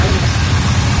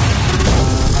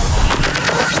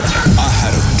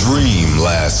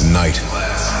last night.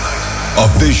 A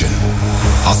vision.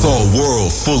 I saw a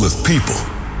world full of people.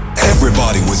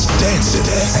 Everybody was dancing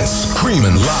and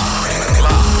screaming loud.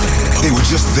 They were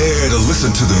just there to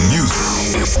listen to the music.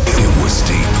 It was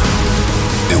deep.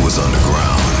 It was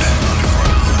underground.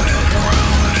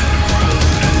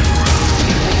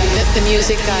 The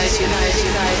music guys, you guys.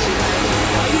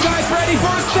 You guys ready for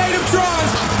a state of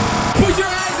trance? Put your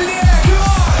hands in the air, come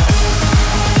on!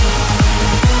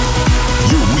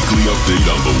 Your weekly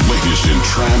update on the latest in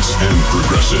trance and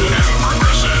progressive.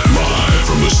 Live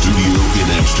from the studio in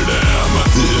Amsterdam,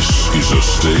 this is A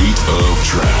State of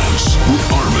Trance with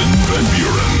Armin van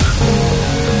Buuren.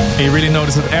 You really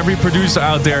notice that every producer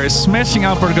out there is smashing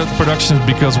out productions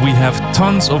because we have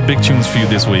tons of big tunes for you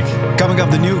this week. Coming up,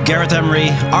 the new Gareth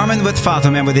Emery, Armin with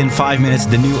Fathom, and within 5 minutes,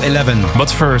 the new 11. But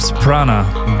first, Prana,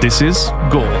 this is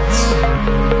Gold.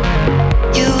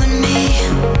 You and me,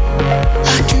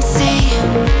 I can see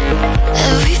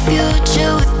every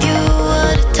future with you.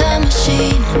 What a time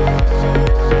machine.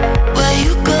 Where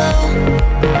you go,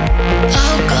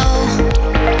 I'll go.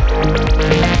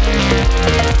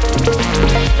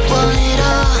 Want it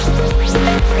all,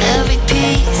 every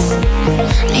piece.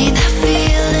 Need that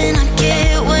feeling I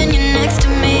get when you're next to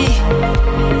me.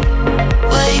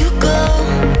 Where you go,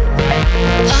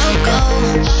 I'll go.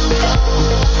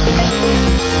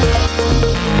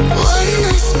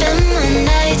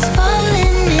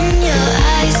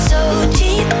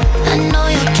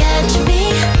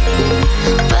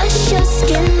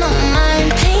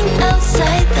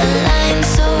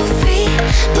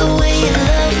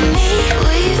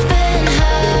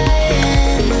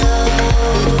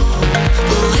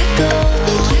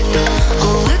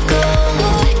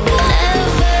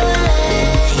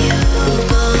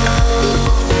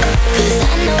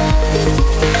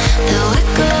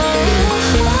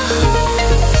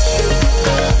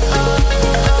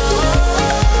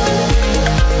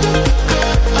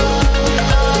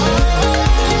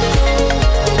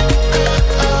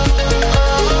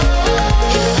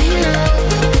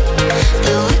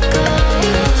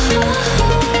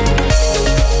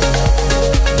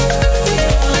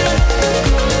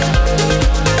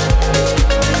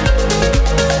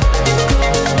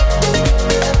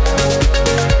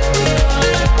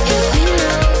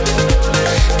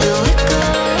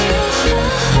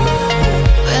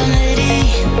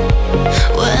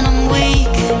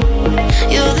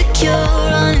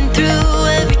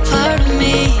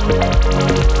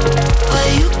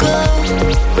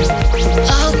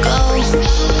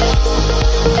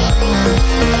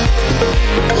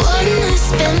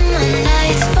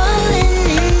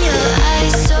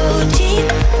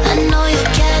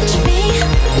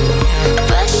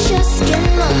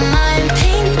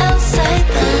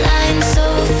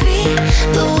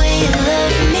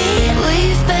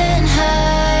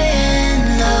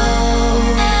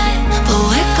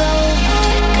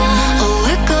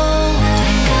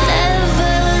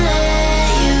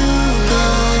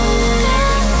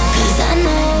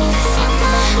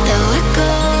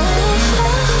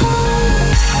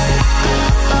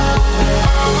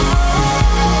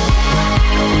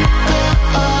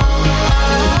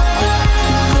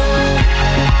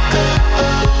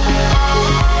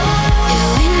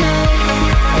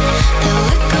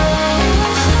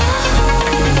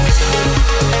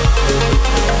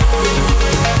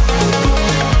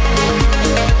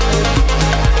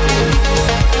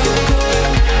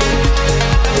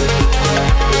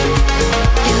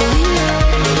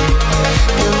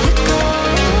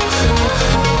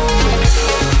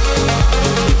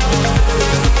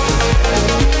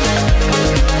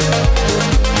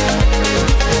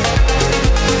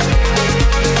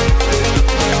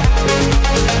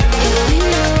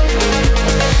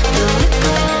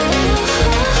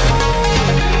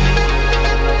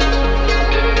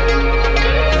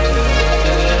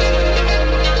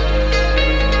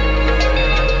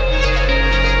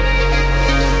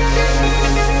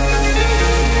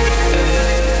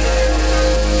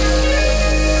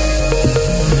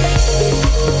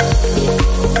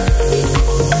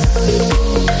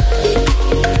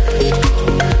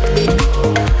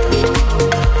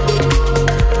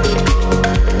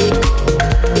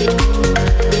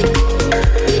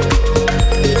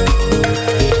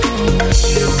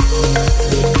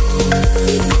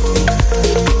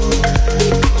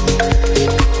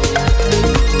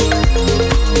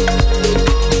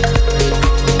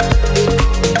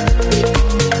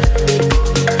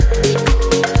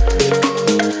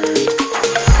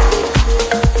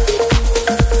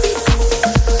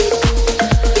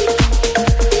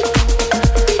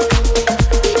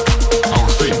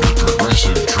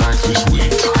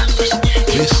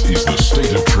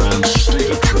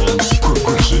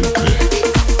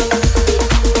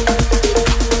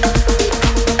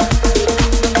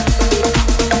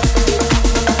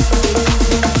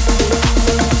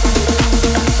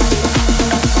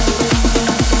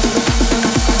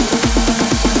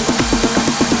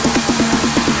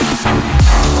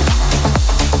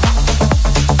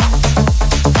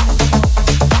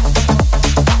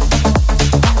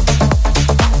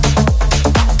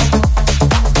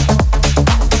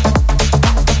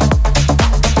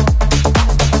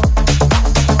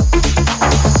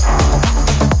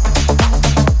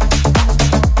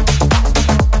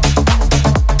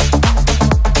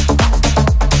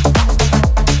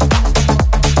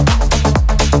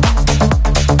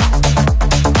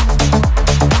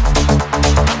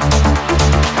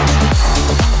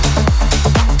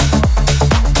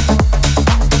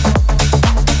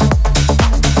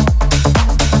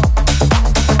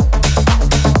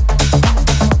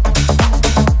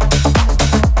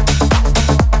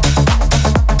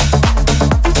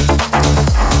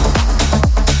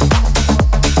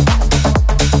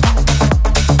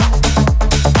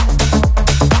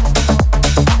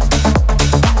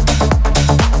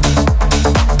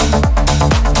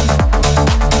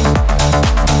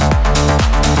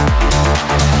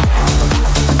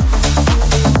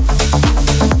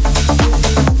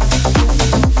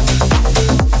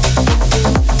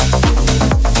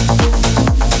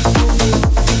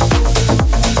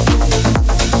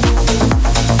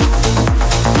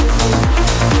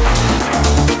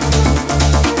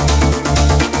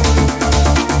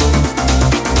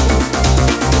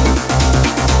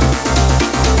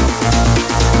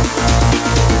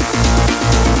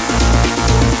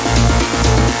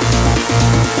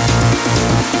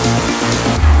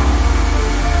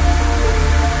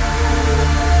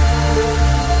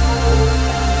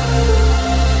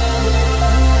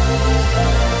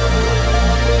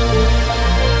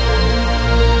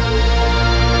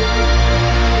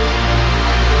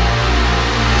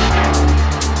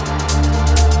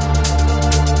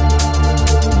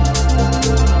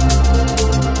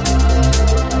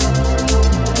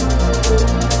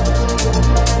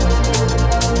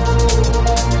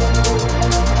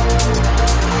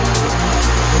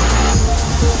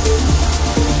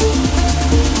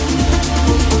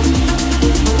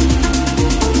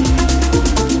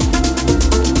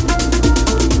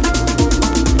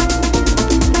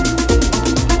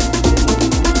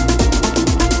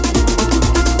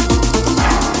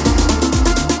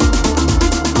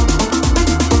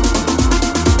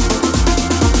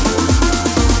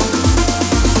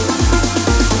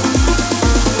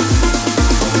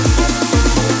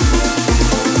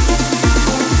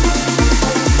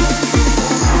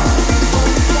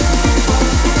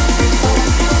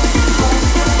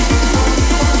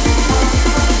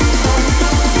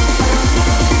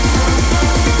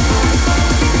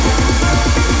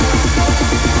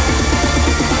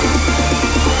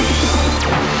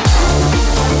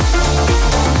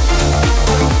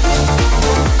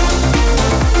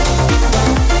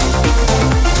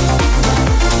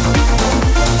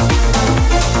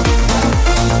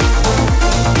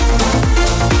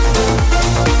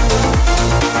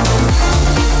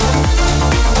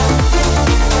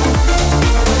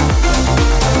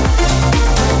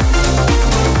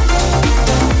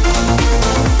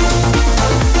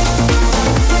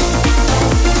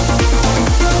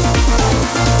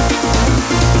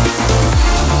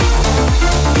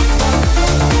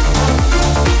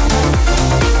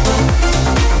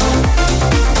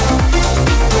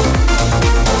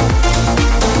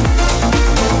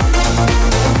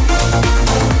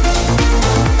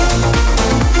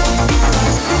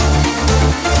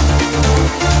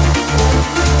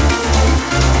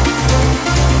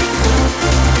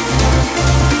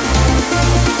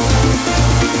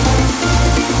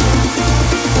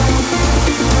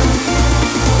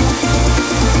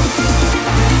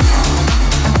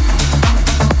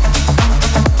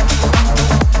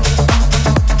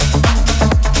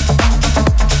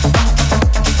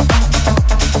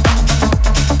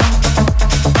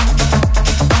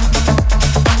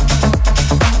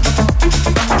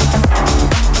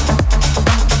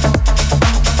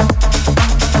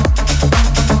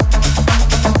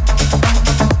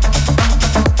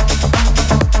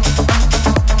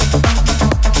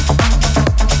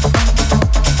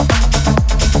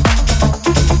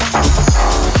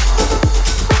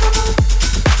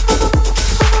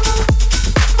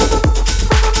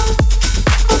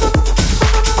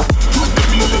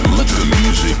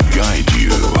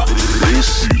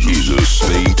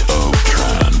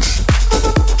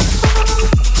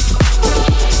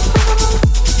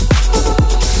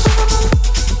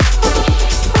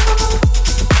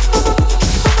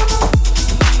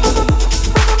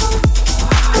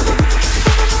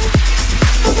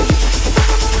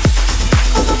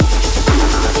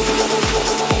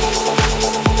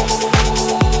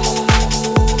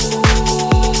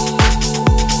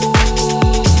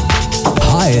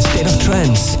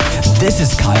 This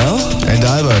is Kyle. And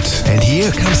Albert. And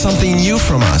here comes something new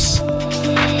from us. The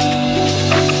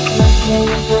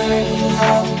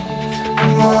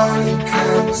morning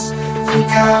comes, you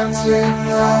can't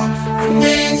ignore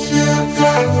me to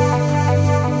go.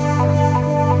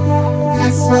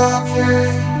 It's okay,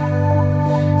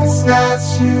 it's not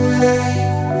too late.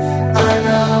 I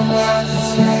know what it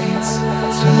takes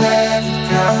to let it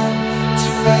go, to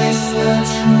face the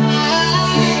truth, to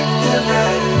keep the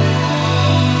rain.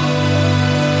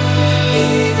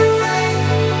 Either way.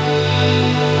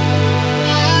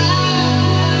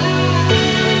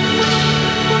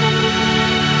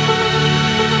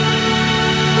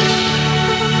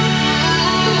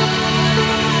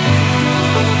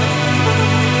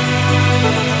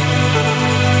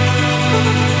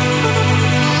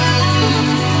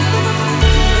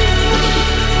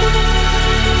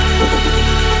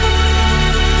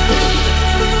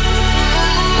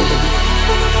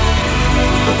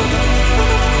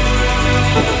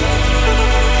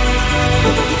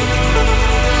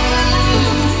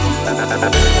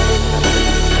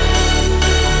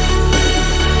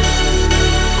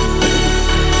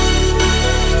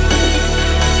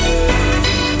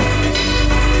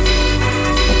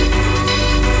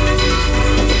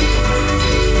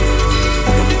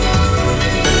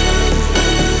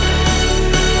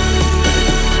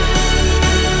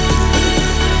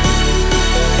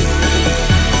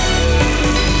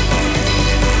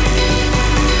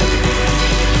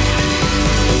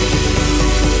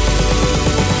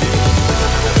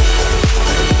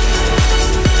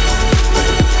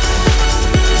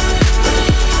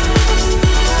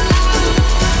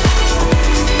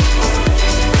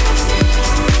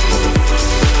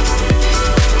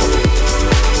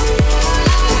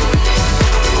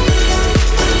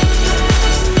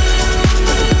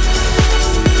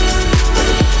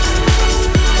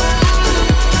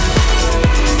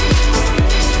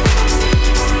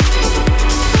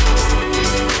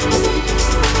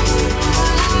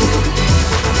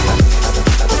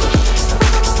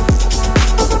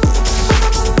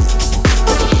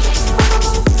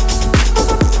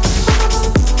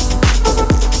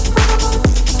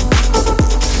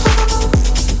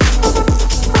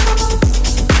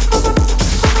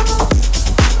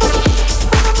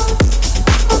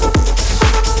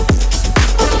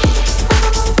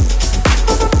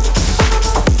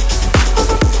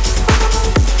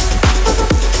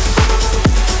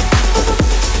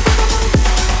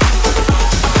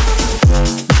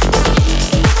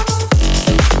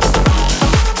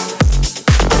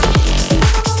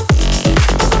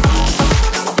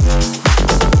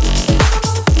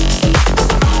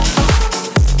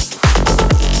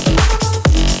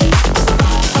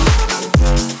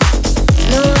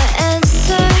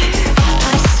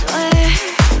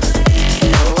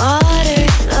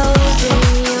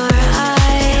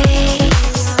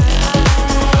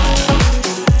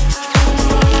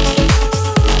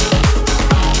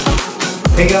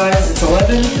 Hey guys, it's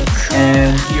 11,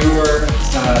 and you're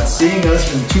seeing us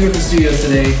from two different studios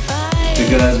today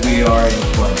because we are in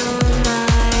Florida.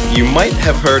 You might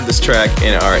have heard this track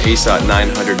in our ASOT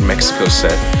 900 Mexico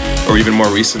set, or even more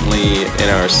recently in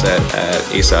our set at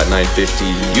ASOT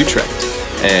 950 Utrecht.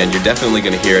 And you're definitely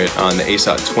going to hear it on the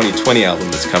ASOT 2020 album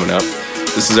that's coming up.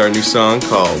 This is our new song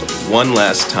called One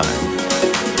Last Time.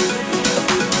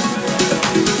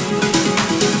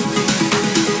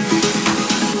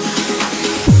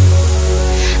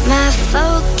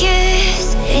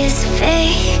 Focus is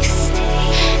fixed,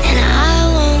 and I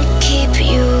won't keep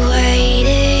you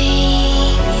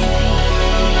waiting.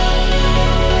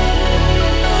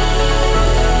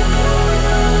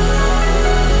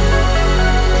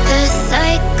 The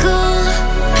cycle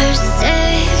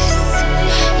persists.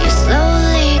 You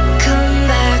slowly come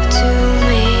back to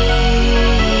me.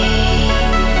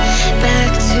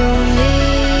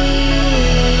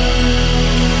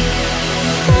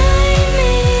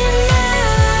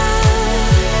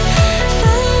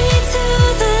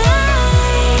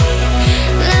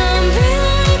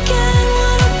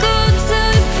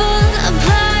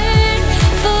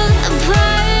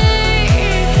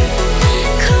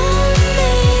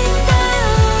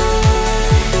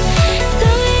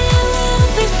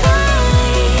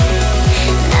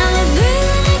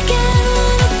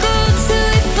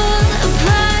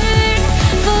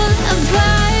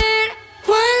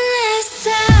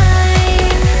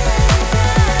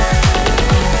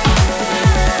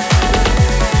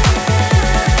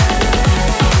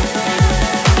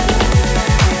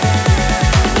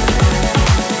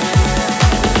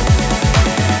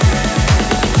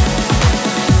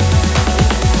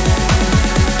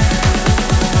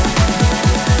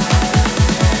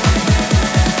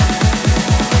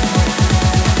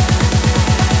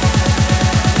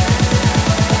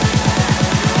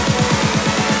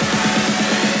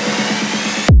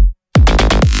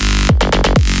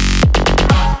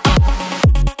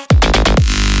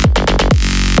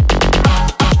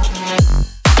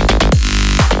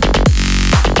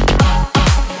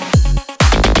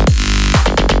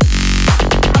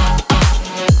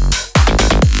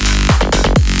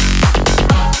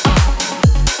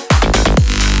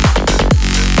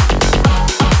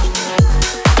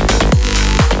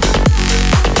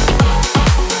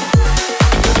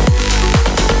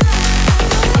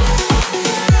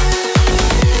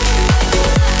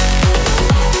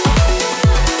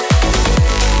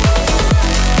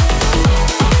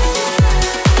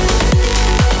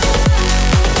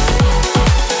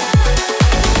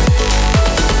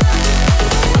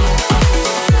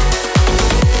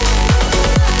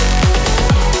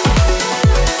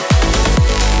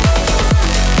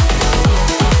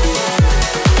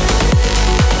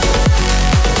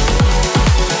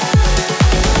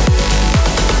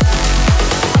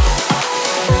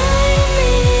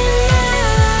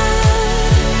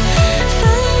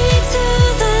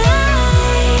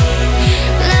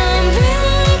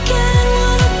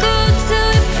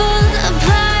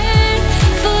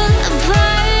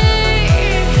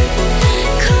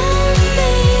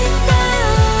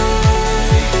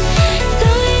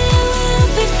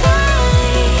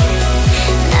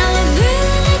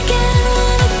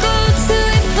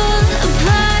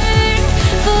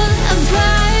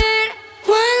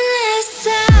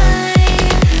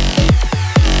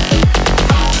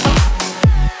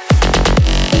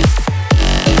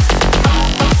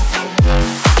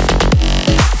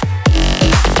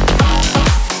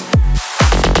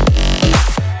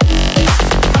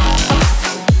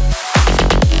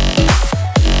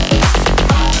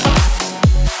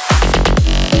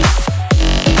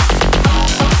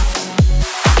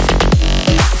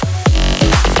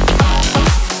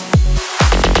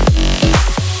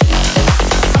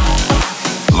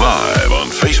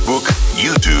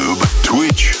 YouTube,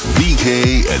 Twitch,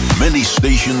 VK, and many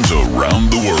stations around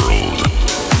the world.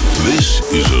 This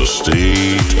is a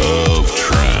state of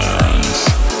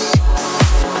trance.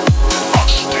 A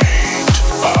state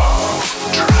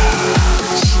of trance.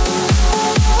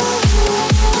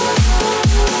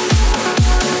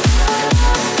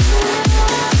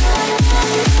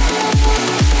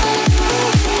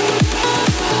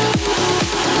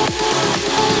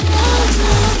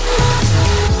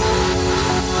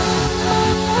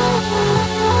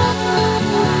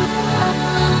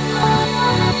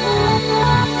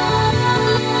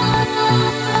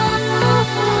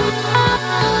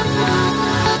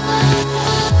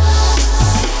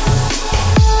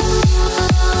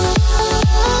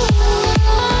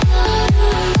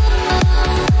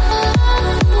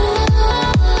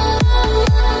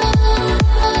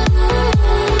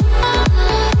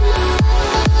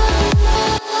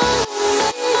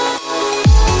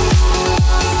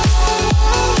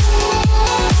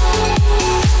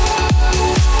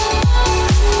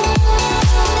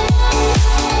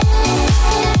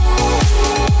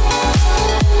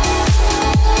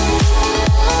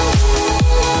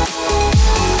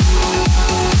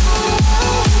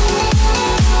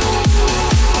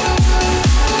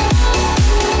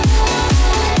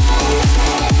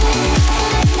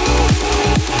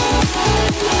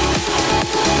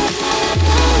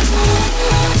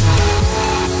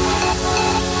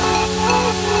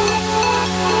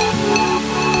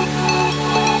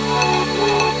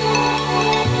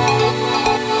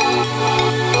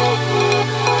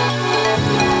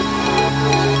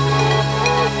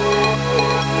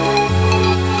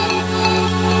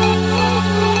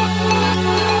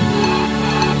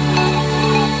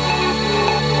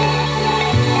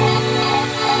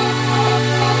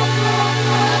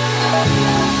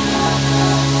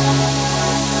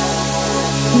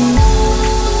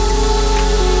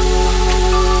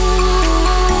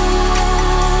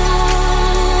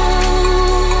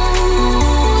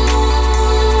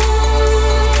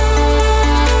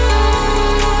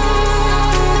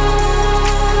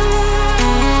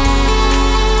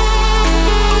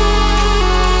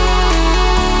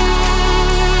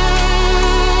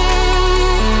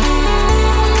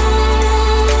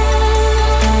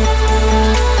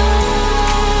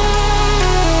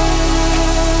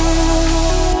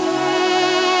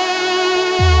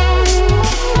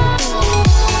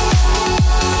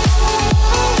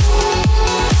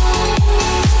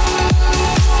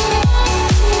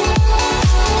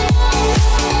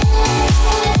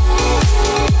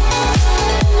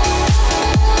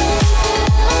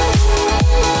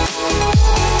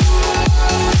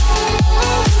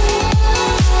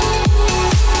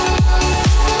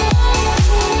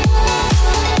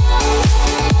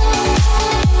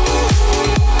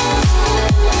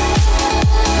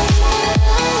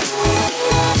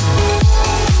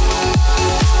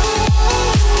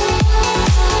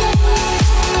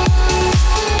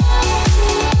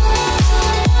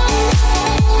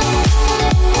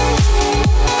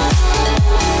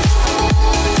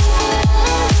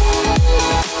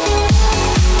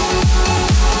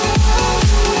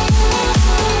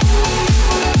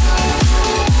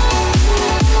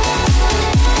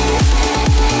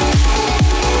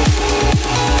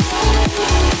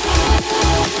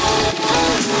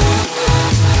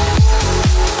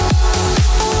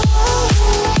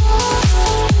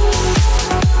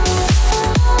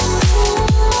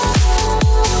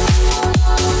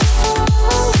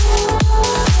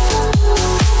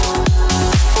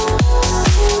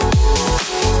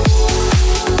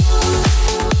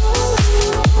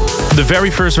 The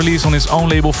very first release on his own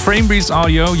label, Framebreeze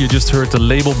Audio. You just heard the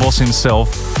label boss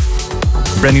himself.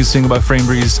 Brand new single by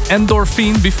Framebreeze,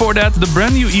 Endorphine. Before that, the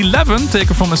brand new 11,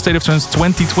 taken from A State of Trance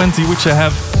 2020, which I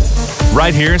have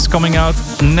right here. It's coming out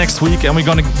next week, and we're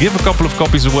gonna give a couple of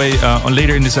copies away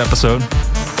later in this episode.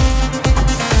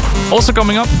 Also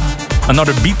coming up,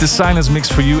 another Beat the Silence mix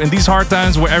for you. In these hard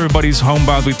times where everybody's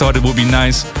homebound, we thought it would be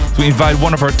nice to invite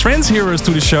one of our trance heroes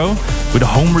to the show with a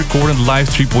home-recorded live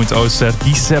 3.0 set,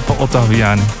 Giuseppe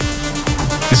Ottaviani.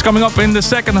 It's coming up in the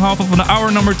second half of an hour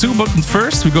number 2, but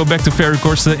first we go back to Ferry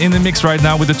Corsten in the mix right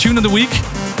now with the tune of the week,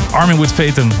 Armin with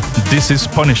Phaeton. This is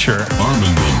Punisher.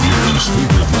 Armin van Buuren's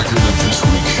favorite record of this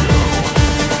week's show.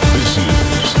 This is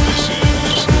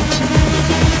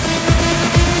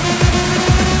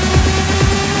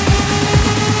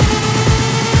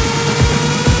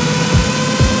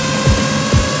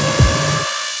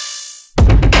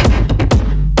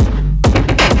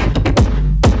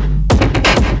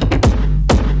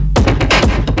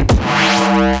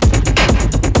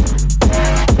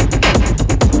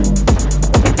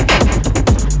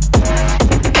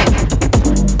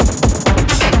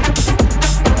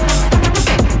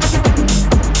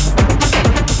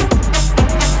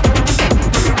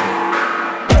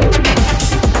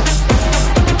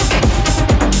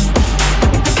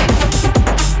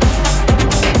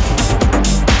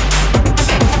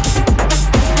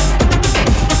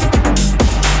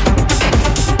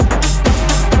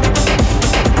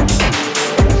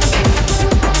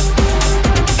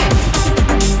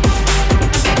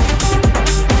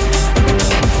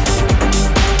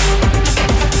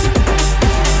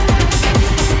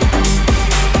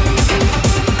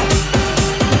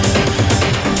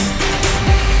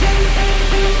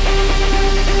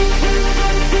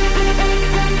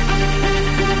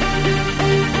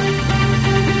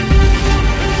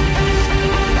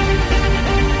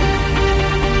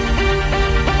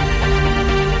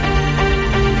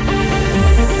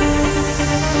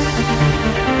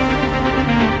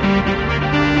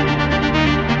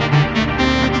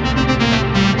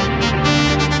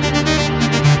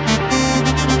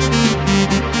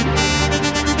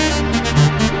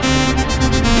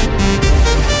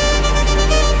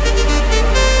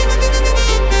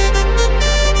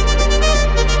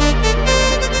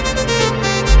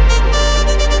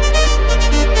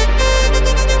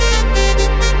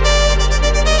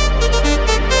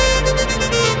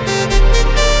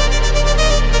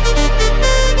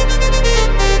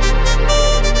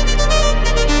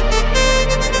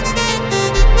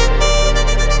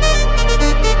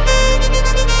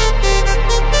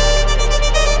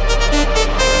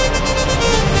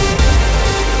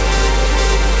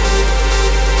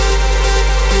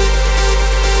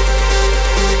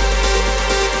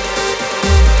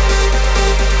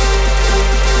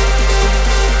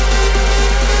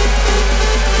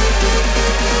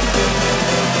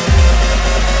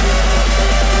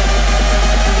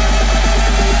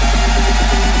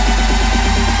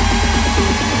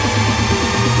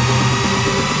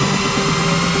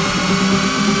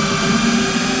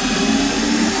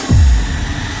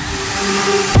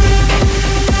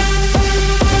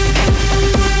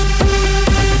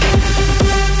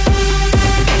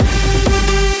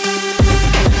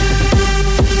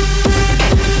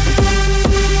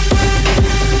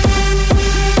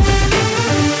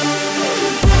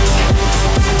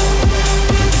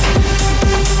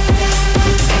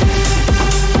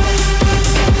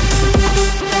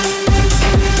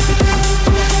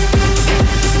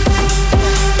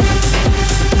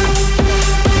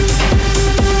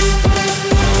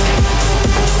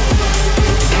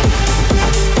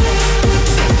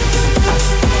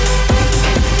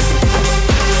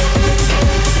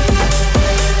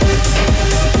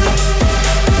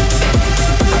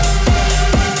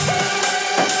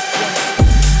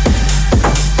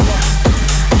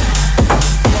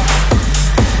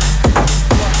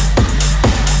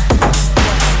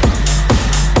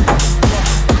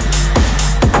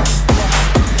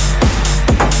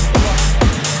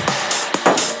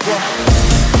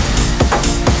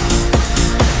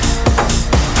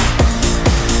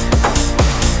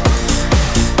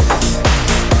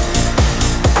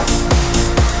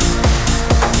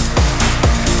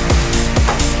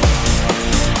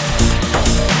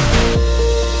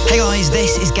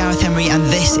is Gareth Emery, and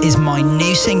this is my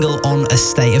new single on A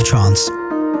State of Trance.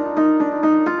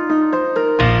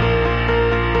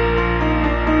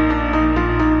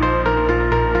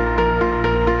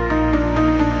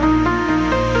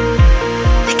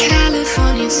 The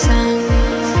California sun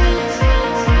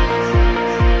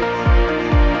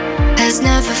has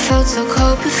never felt so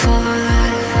cold before.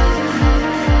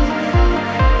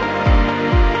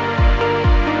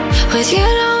 With you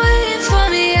not waiting for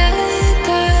me at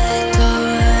the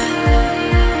door,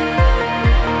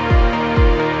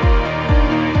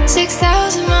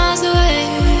 6,000 miles away.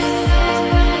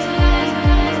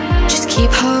 Just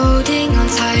keep holding on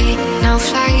tight. Now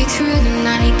fly through the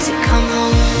night to come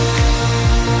home.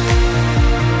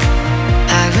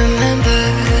 I remember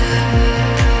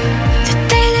the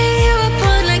day that you were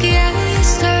born like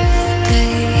yesterday.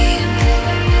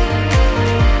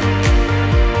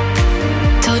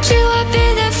 Told you I'd be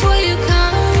there for you,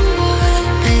 come with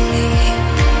me.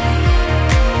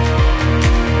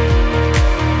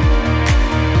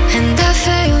 And I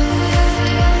failed,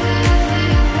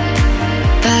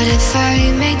 but if I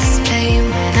make this play,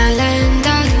 when I land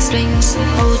I'll explain, so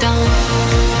hold on.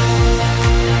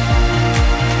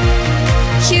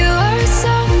 You are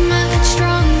so much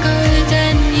stronger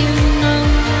than you know.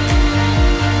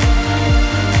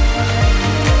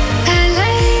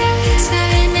 LAX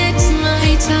and it's my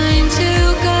time to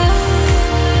go.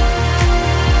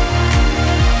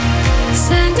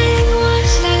 Sending one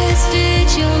last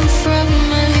video from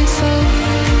my phone.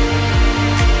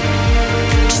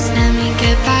 Just let me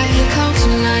get back home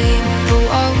tonight. We'll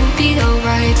all be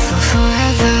alright for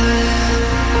forever.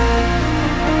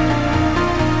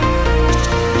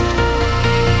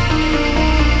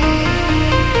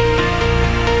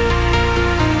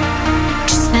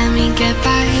 Just let me get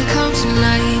back home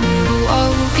tonight. We'll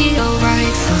all be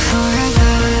alright for forever.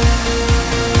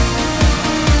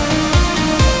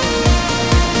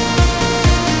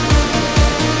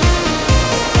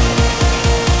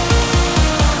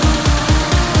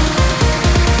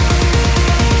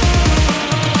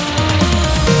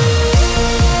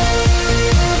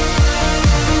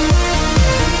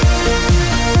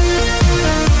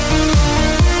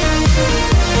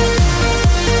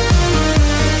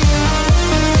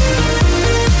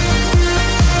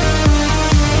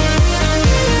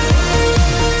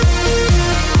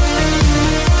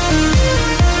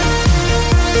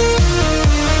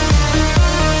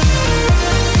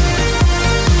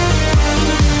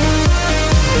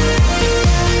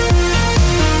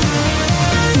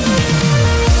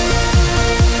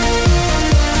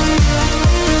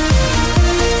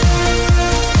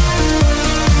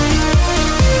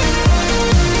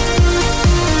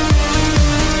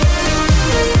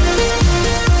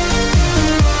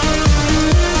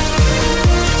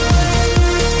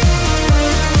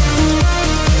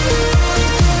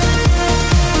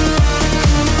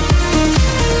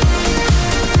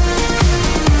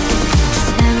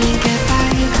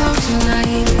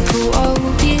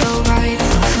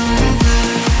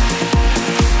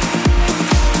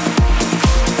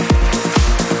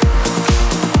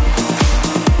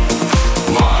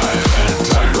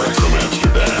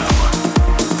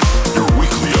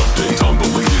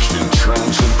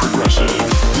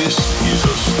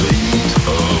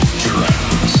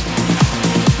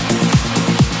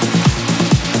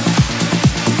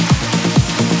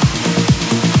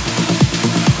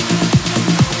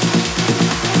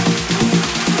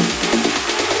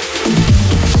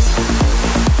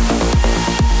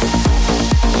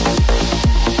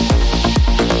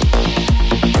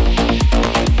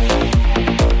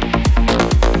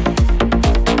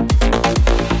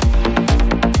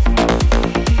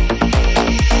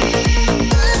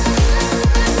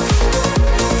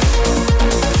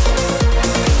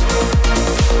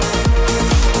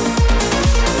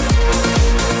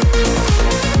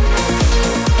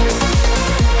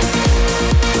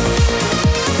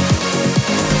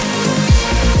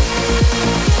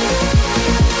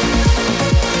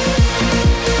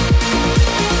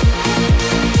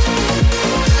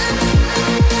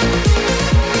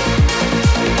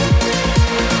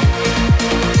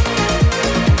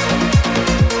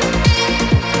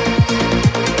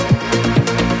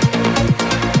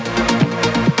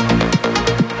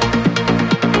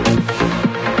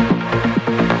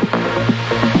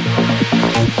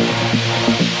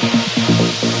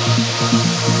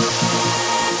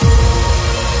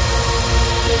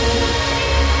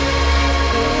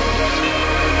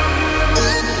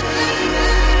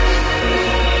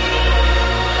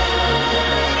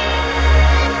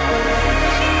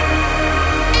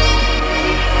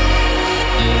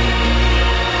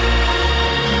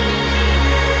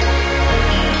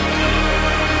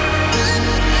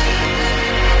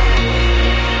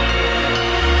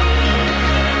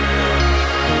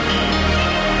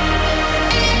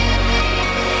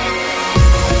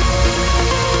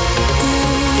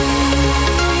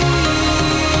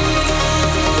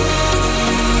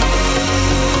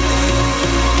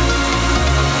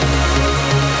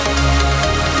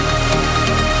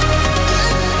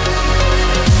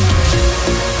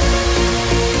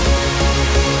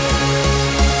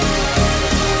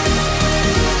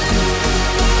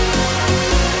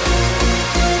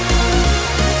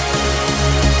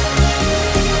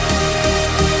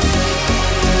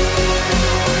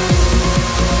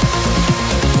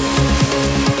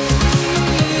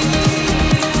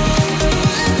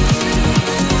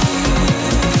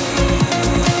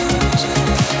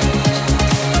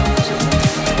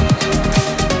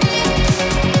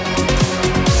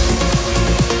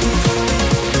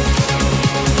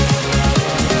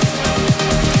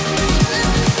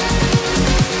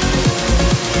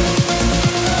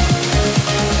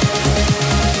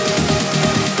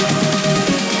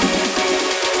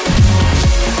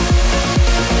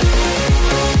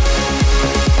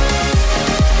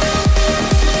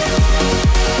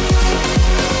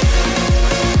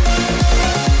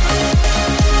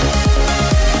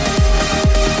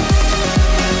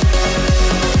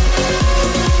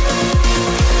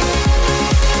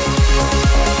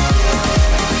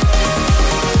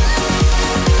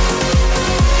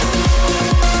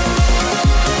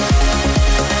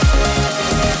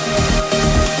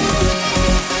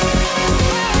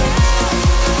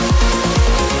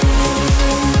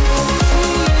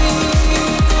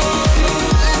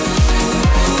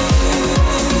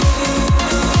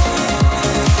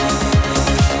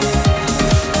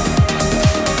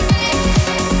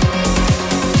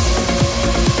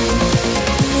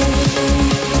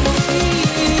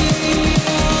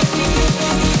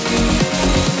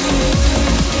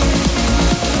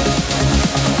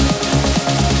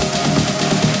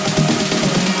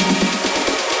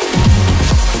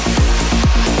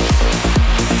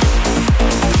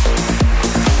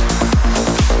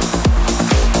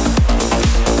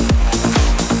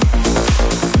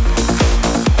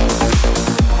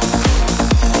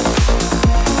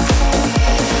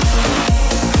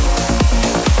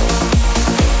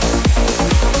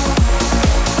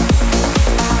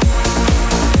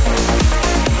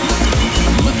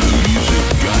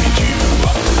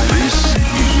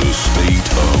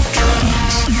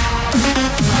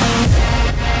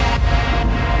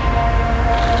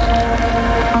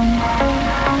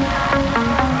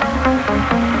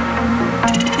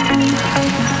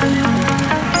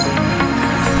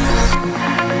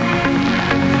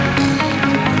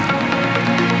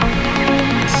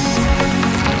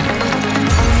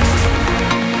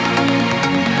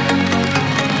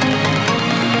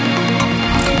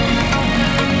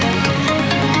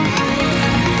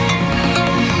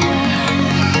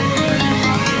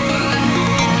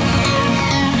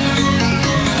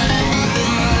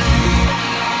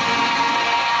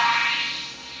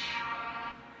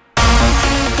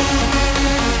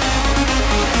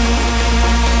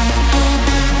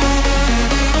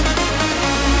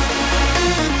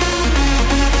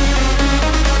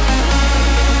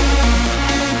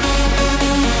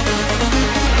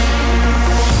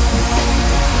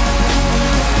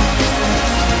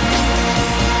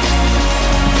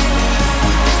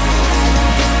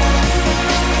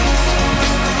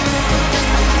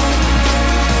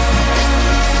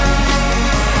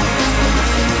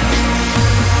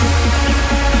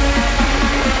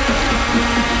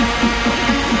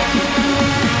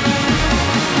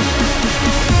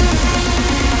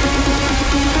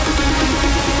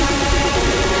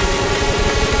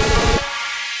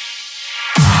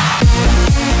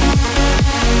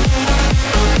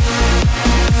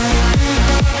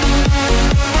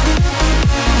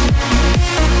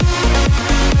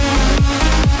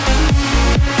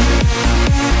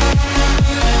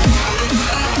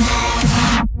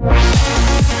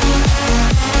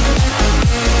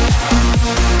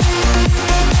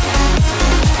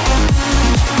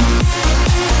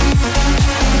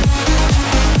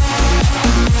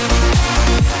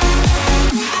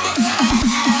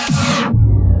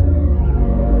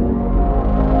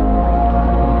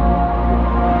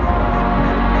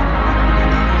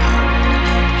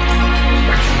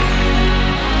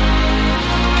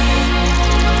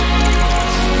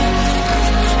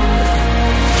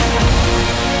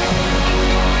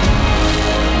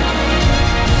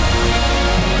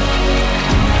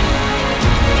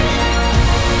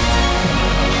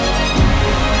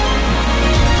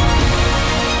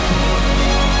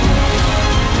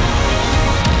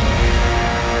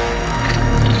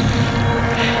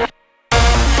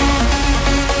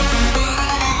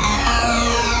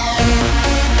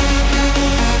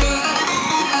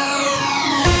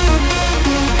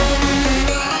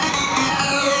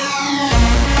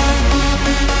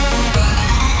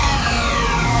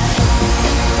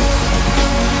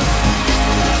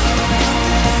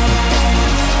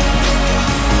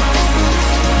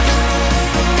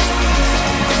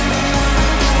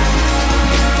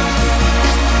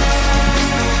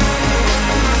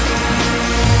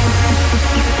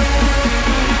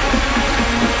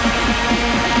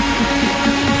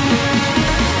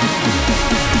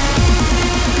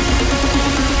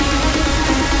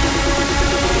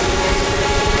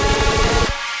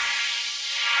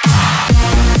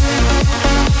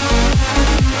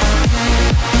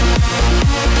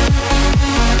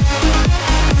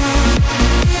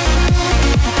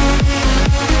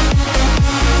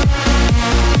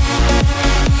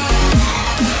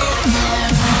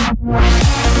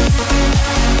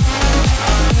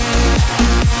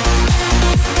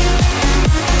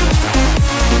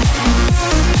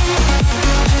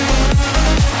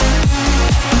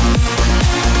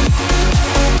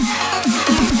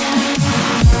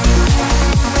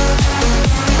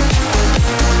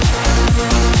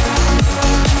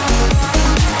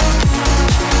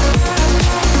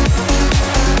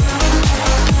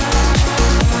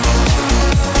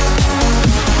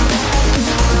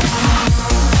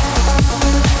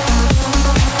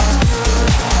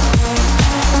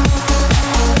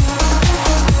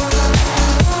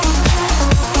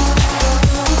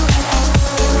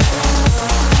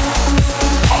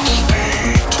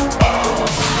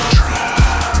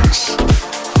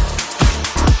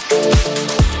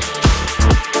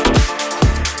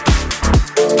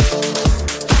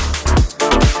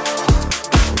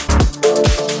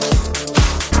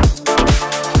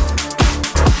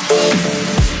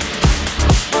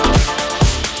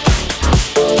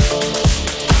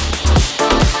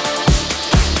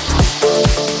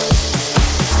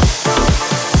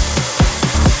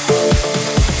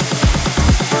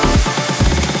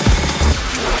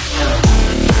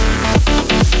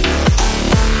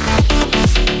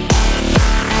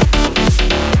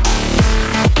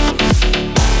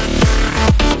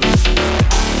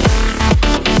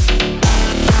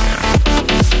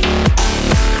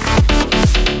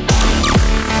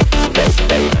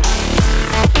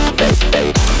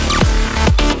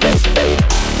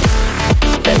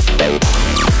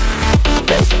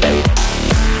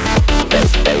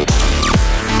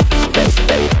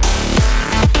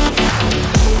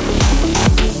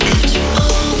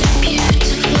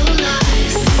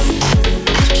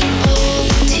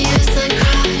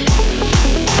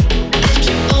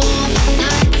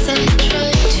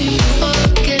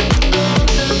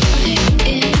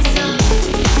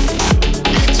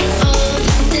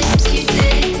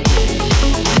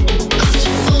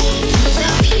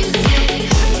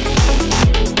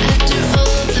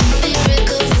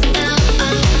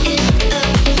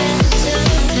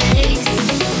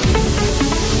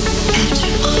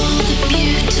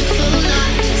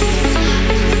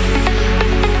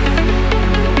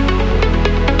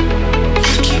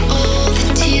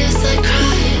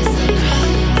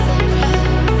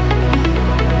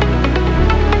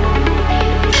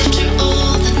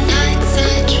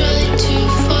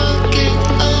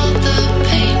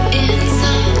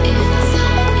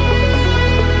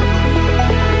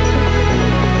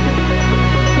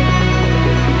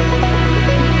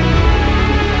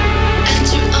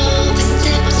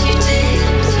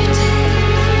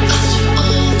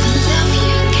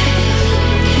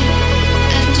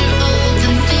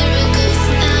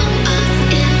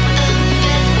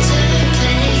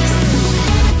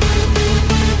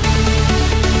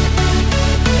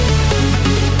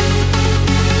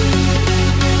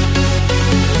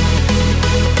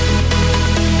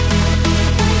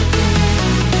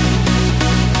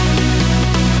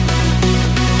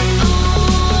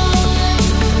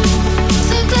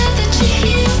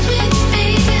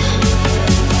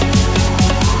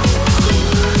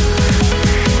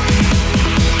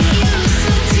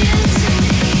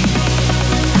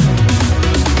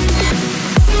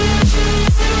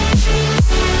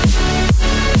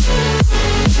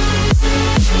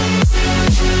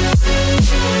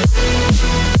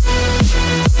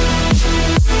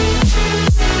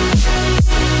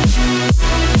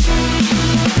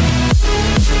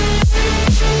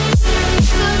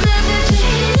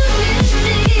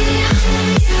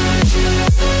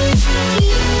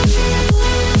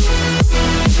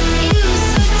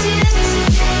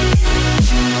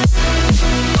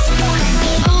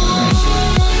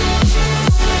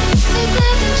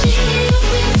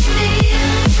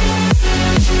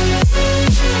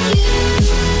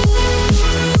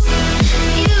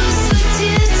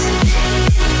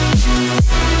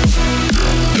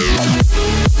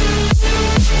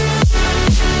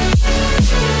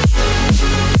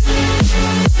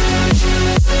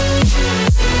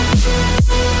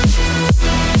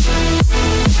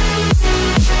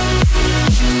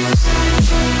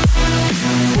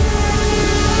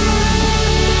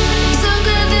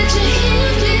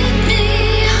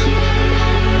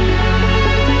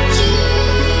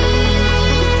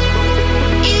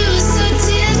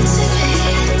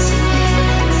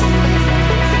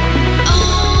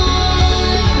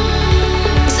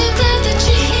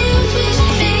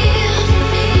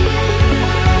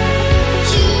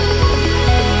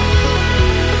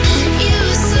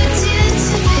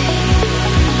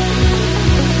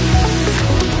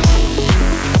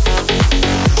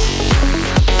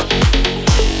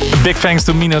 Big thanks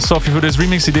to Mina Sophie for this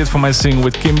remix he did for my single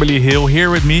with Kimberly Hill,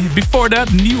 Here With Me. Before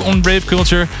that, new on Rave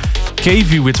Culture,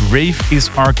 KV with Rave Is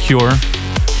Our Cure.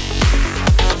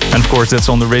 And of course, that's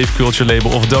on the Rave Culture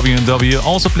label of W&W.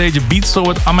 Also played your beat soul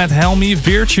with Ahmed Helmi,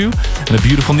 Virtue. And a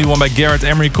beautiful new one by Garrett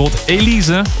Emery called Elise.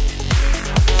 You're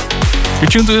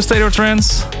tuned to the State of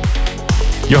Trance.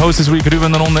 Your host this week,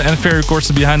 Ruben Ronde and Ferry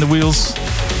Kortsen behind the wheels.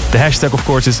 The hashtag, of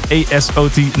course, is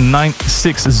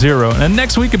ASOT960. And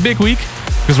next week, a big week,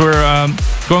 because we're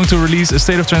going to release a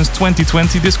State of Trance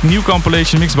 2020, this new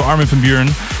compilation mixed by Armin van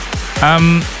Buuren.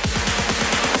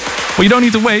 Well, you don't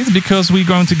need to wait, because we're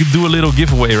going to do a little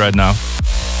giveaway right now.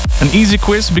 An easy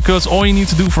quiz, because all you need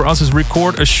to do for us is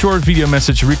record a short video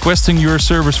message requesting your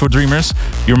service for Dreamers,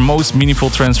 your most meaningful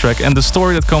trance track, and the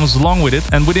story that comes along with it.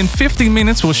 And within 15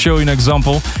 minutes, we'll show you an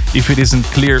example if it isn't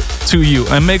clear to you.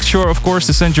 And make sure, of course,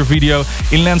 to send your video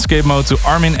in landscape mode to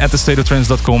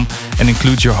armin@thestateoftrance.com and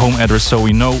include your home address so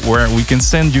we know where we can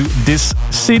send you this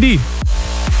CD.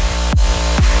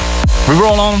 We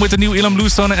roll on with the new Ilan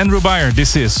Bluestone and Andrew Beyer.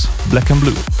 This is Black and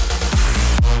Blue.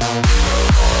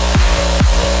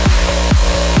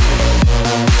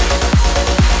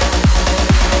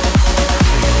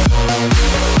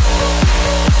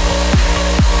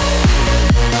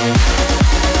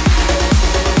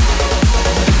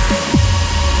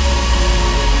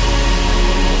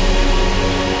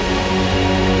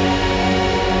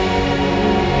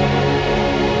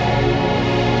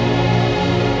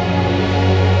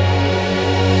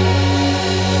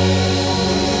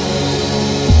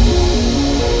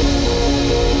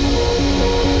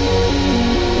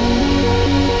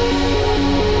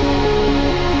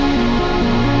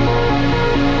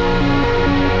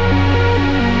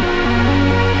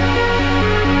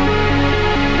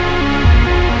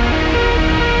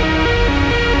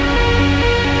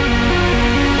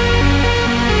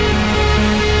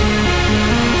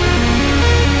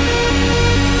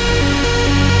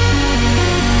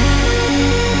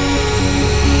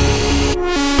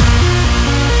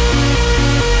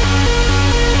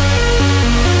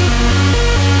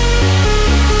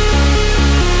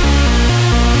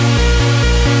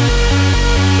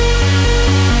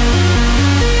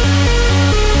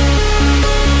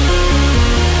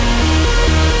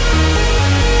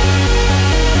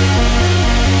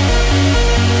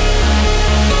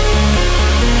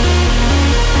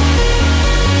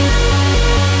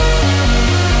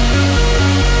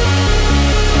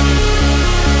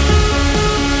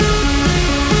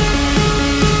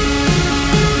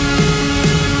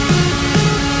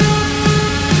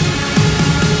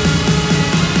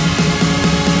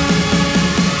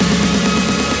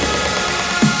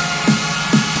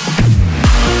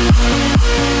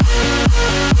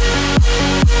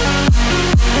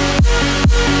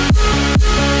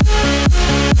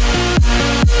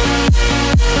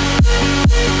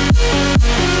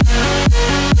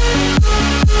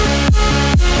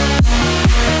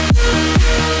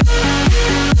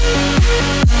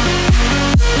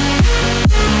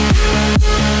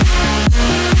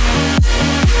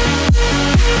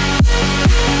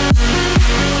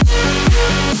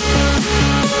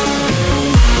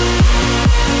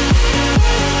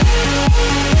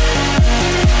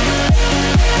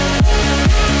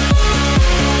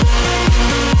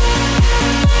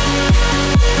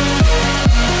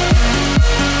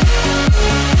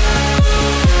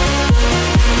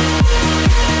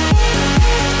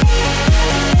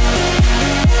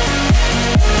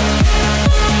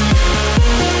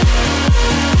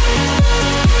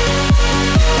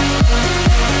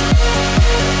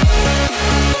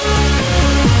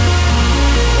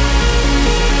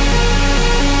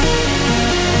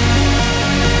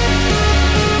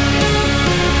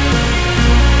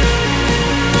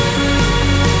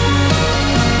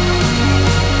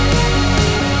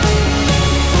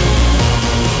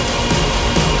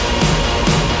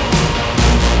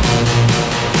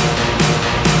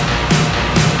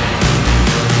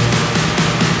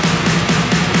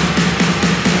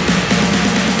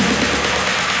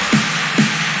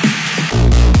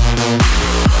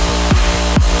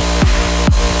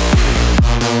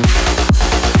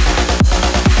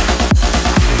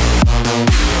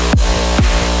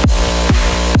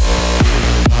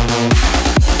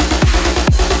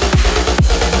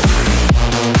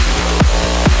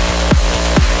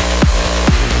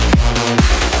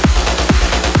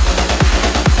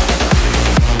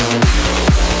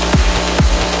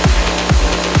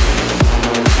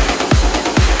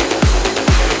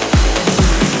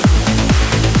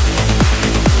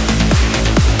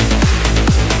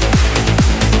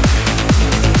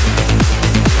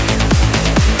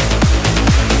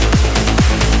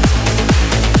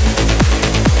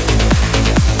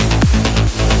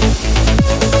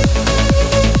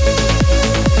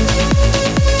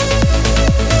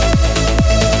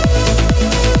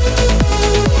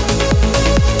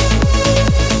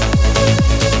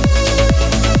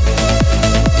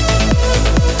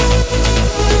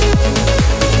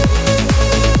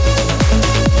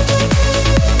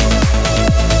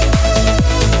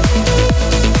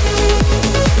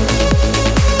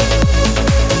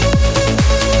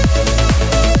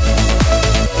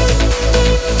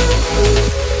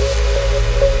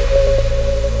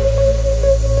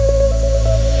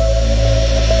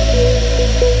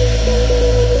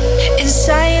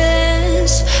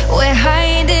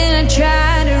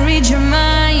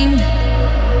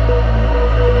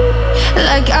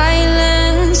 like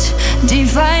islands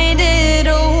divided.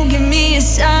 Oh, give me a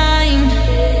sign.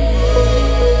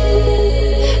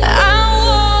 I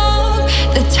walk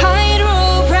the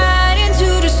tightrope right into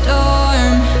the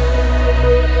storm,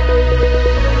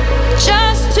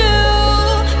 just to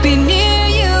be near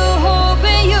you,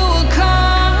 hoping you will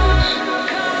come.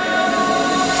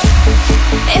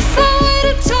 If I were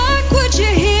to talk, would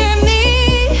you hear me?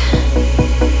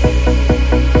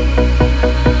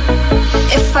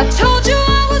 If I told you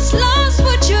I was lost,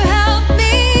 would you help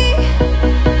me?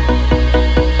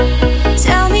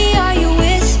 Tell me, are you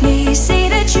with me? Say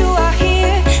that you are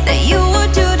here, that you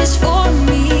would do this for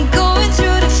me, going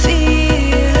through the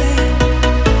fear.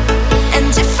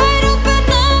 And if I'd open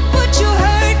up, would you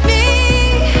hurt me?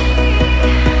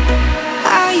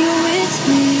 Are you with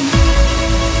me?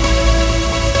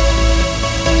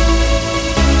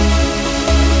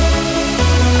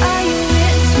 Are you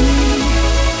with me?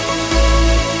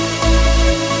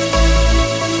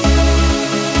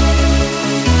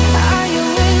 Are you with me? Are you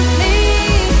with me? Are you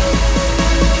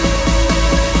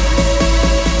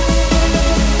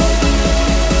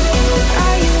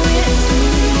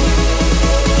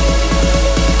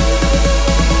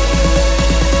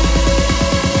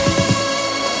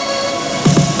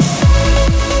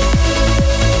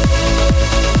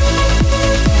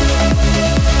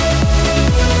with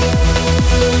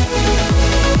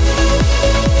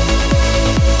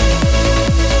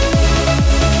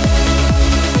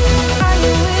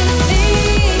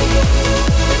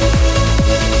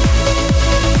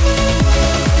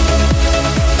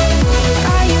me?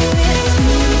 Are you with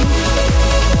me?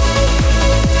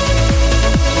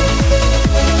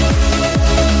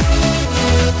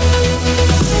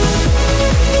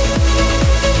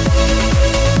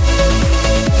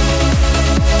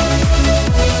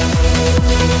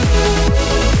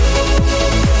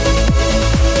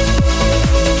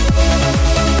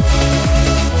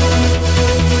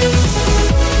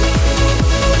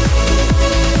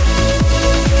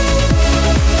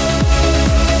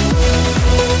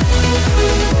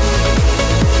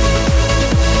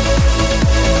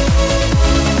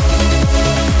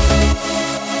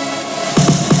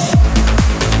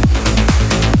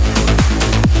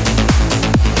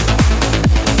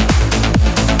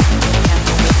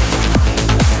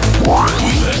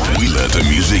 We let the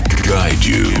music guide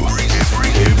you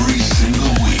every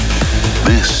single week.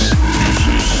 This is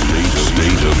a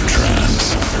state of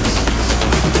trance.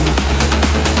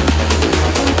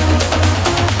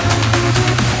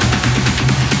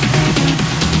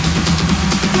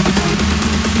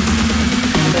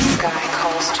 The sky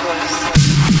calls to us.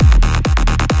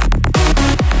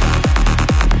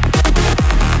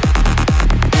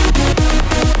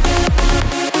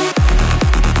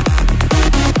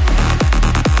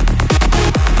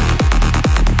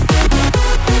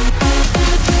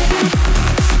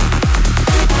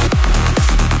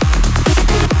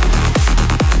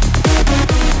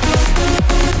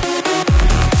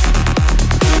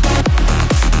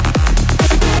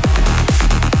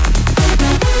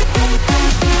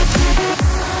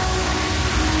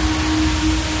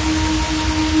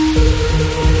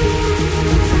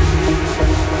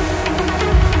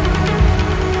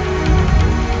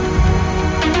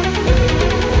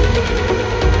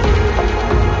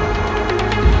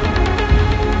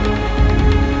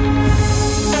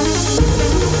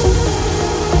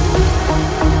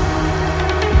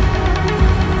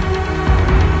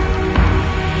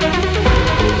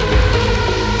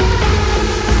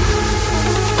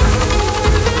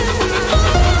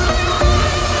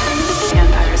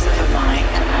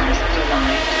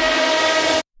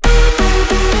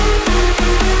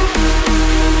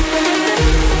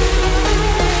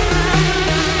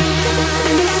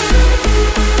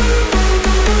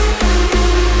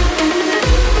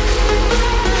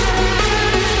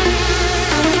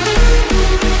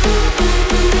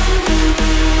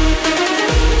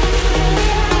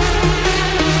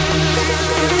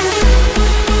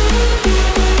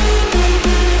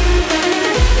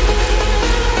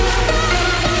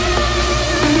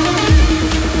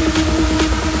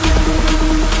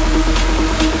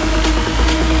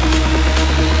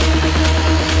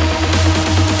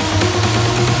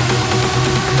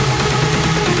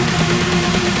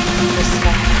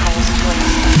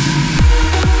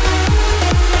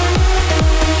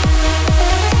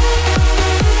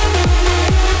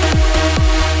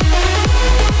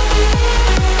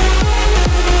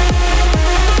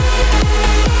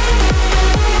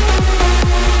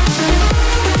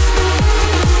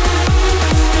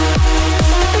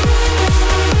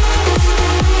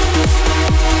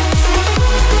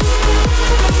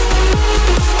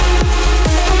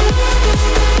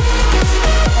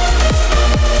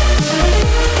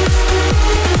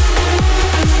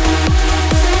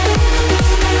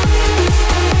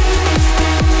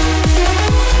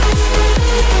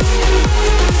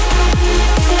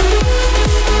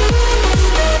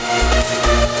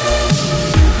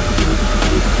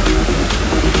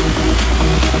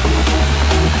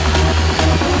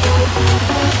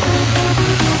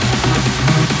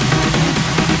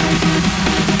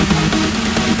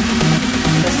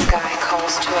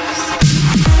 to us.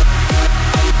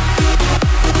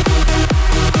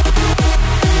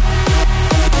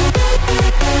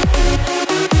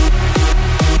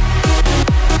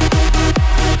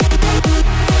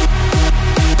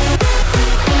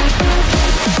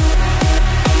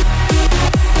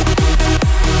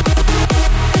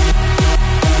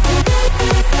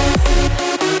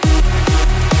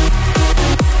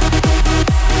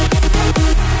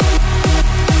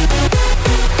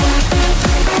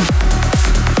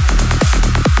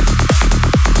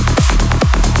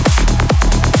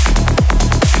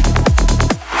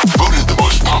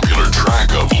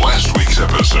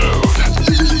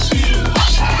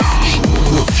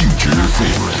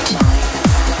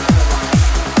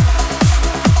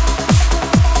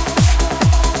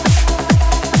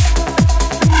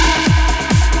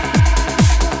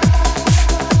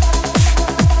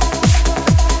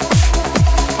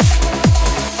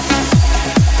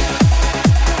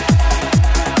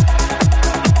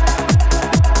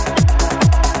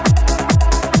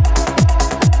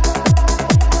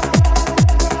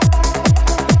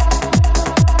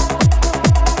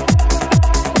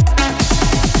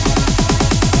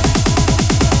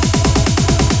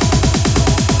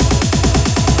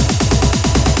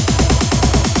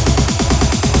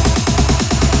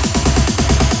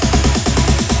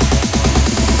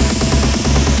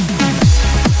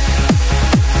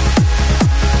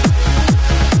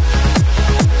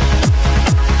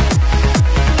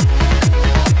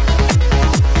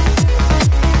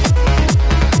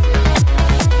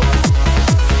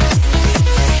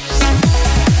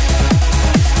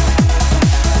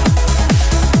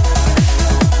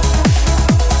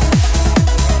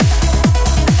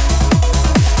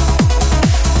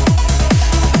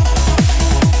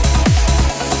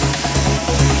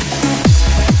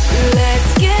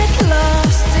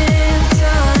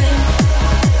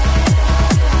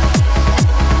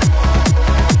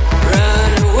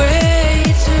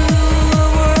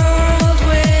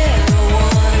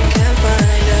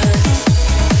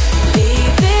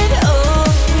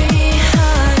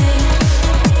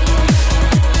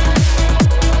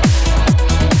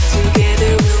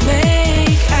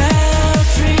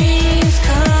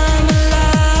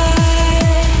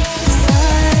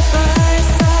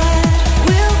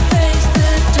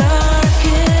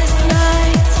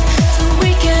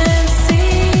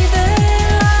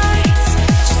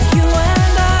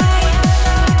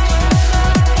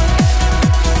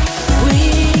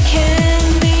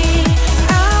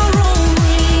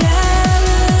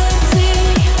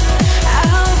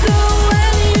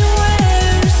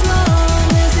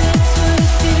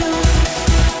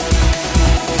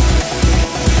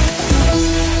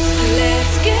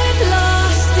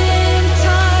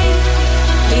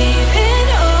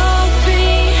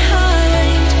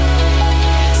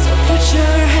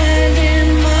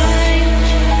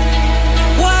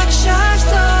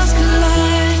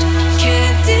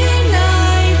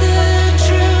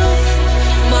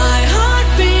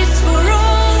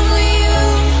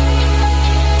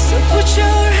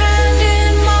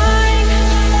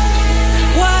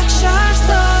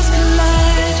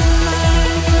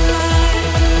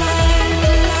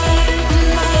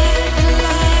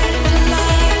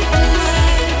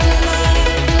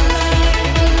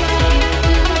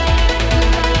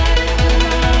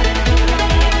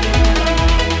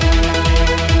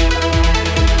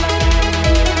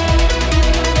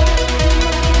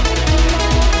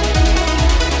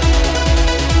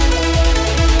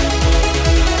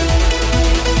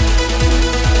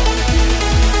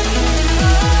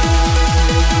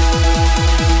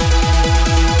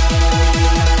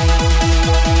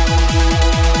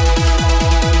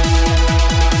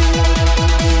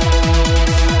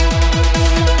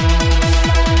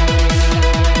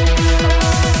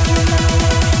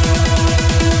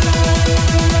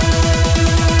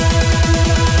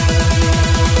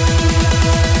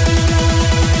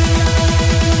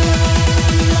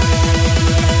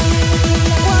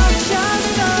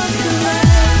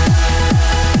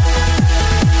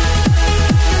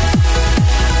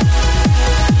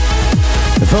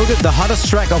 Voted the hottest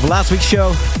track of last week's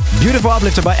show. Beautiful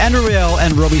uplifter by Andrew Riel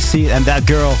and Robbie Seed and That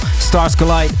Girl, Stars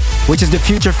Collide, which is the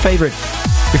future favorite.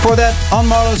 Before that, On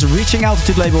Marlo's Reaching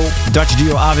Altitude label, Dutch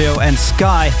duo Avio and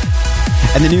Sky,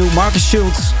 and the new Marcus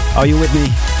Schultz, Are You With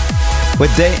Me?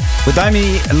 With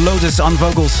Daimi Lotus on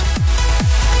vocals.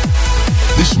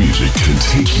 This music can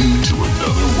take you to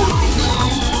another world.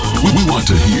 We want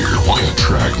to hear why a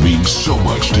track means so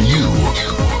much to you.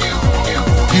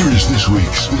 Here is this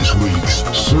week's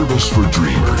Service for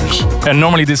Dreamers. And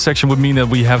normally this section would mean that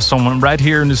we have someone right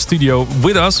here in the studio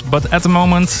with us, but at the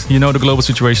moment, you know, the global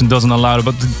situation doesn't allow it.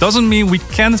 But it doesn't mean we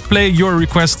can't play your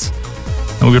requests.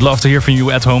 And we would love to hear from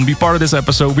you at home. Be part of this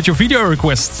episode with your video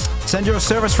requests. Send your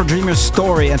Service for Dreamers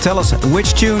story and tell us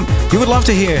which tune you would love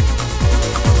to hear.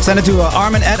 Send it to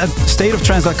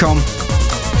armin@stateoftrance.com,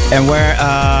 and where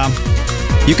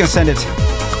you can send it.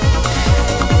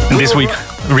 And this week,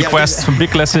 request from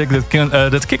Big Classic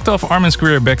that kicked off Armin's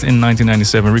career back in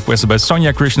 1997, requested by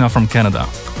Sonia Krishna from Canada.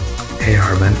 Hey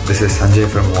Armin, this is Sanjay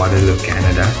from Waterloo,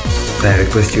 Canada. And I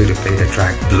request you to play the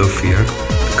track Blue Fear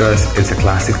because it's a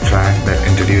classic track that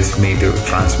introduced me to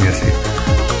trance music.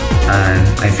 And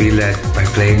I feel that by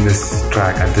playing this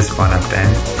track at this point of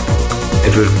time,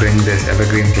 it will bring this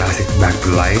evergreen classic back to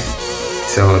life.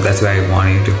 So that's why I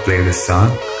want you to play this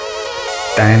song.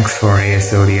 Thanks for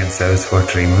ASOD and Service for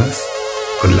Dreamers.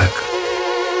 Good luck.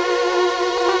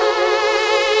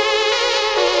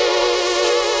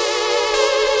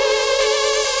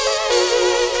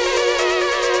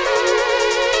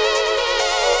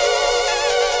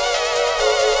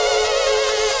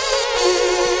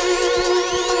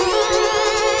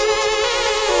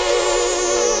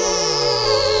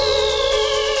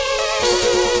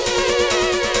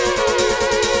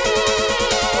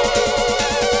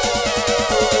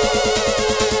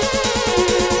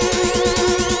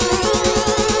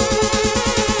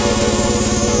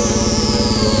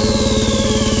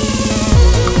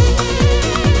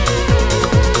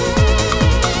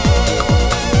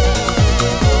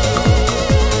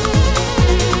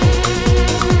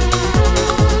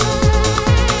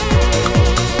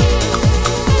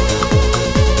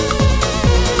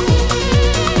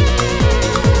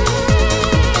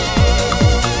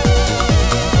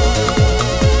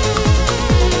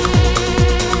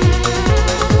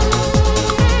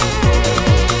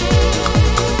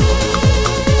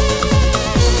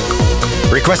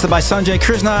 Requested by Sanjay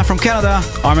Krishna from Canada,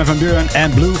 Armin van Buuren,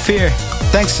 and Blue Fear.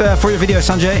 Thanks for your video,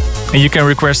 Sanjay. And you can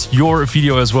request your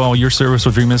video as well, your Service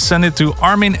for Dreamers. Send it to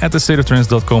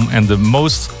armin@thestateoftrance.com, and the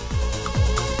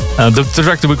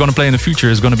track that we're going to play in the future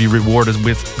is going to be rewarded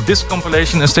with this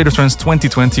compilation, A State of Trance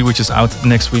 2020, which is out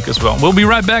next week as well. We'll be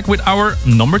right back with our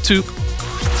number 2.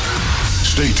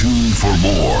 Stay tuned for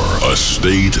more A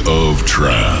State of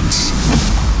Trance.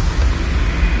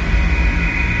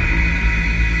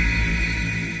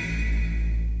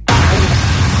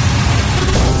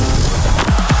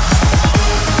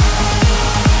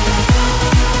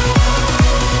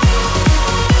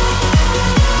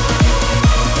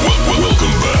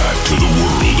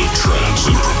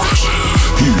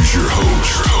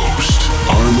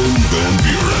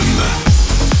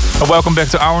 Welcome back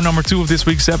to our number 2 of this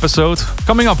week's episode.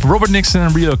 Coming up, Robert Nixon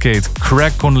and Relocate,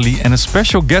 Craig Connolly, and a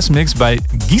special guest mix by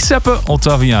Giuseppe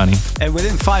Ottaviani. And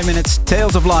within 5 minutes,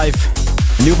 Tales of Life,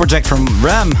 a new project from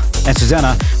Ram and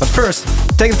Susanna. But first,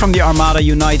 taken from the Armada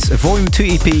Unites Volume 2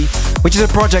 EP, which is a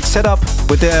project set up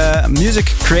with the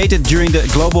music created during the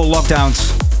global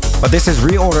lockdowns. But this is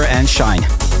Reorder and Shine.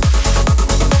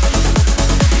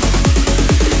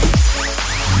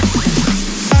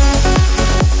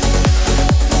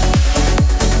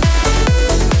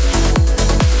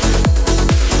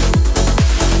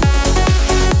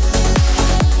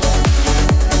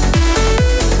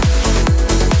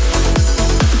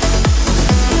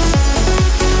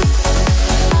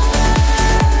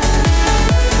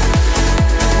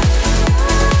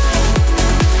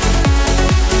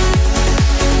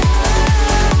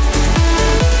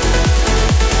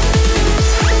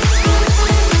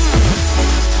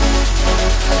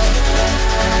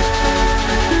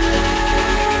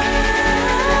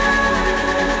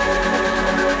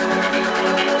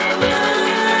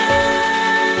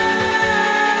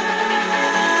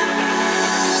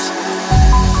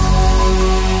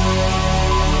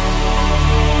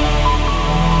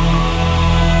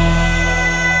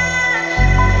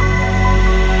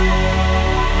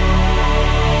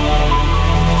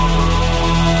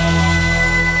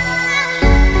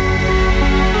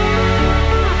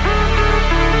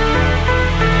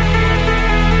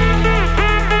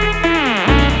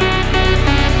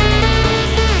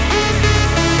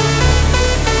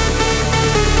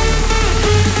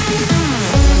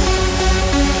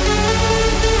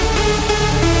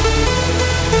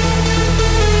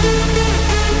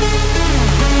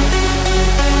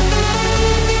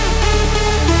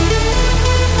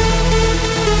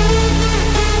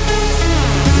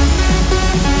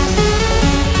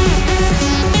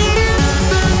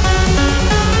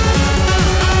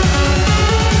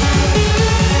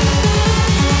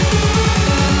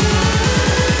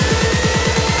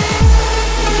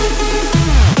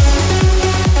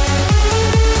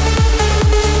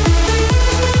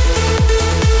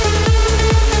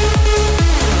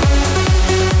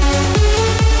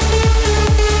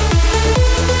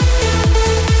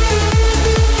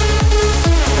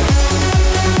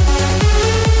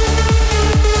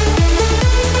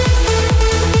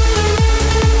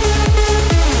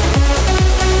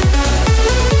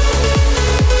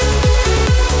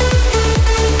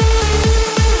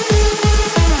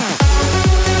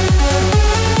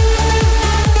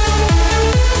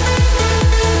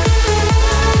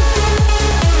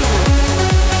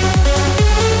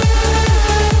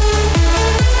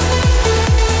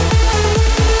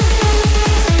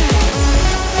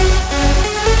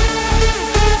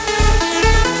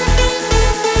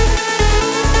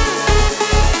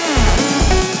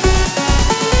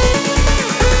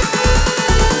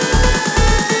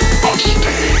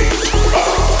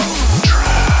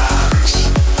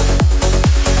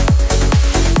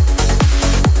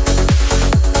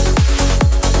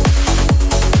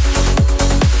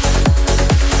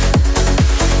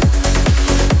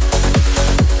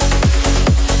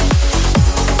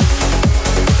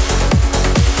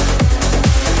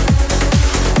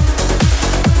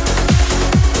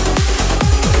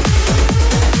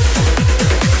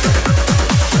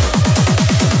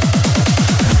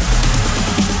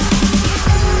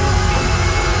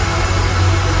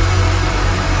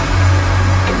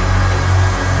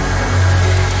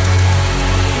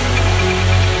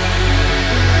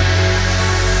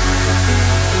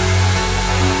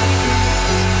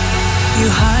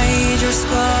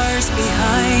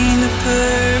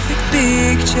 perfect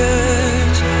picture.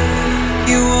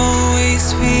 You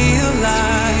always feel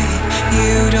like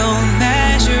you don't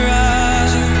measure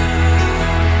up.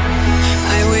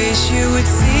 I wish you would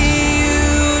see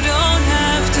you don't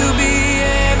have to be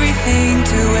everything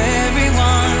to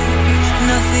everyone.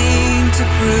 Nothing to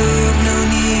prove, no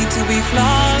need to be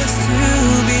flawless to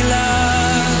be loved.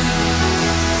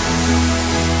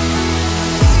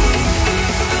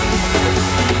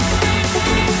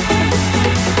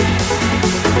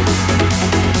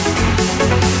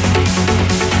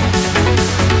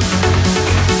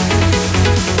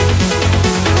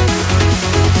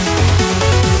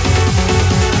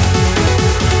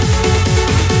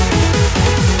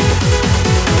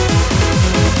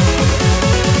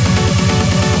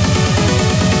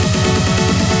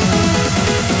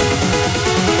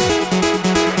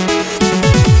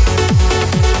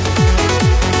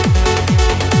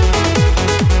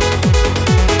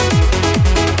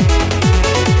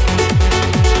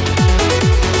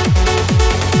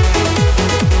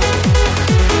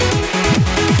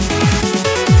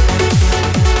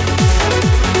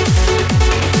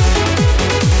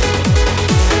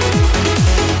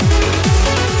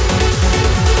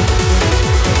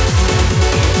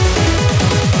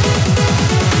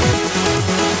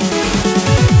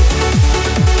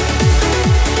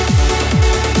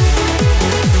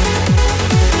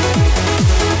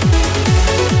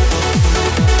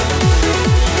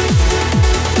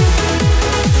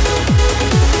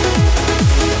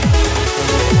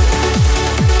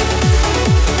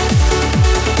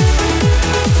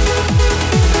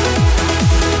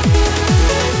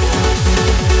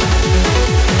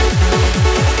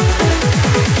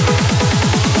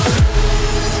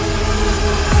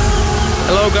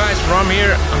 Hello guys, Ram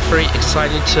here. I'm very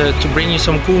excited to bring you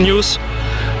some cool news.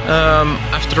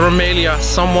 After Romelia,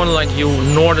 Someone Like You,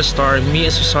 Northern Star, me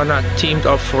and Susanna teamed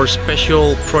up for a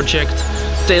special project,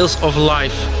 Tales of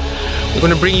Life. We're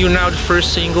gonna bring you now the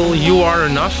first single, You Are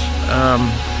Enough.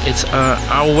 It's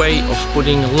our way of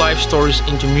putting life stories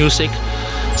into music.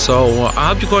 So I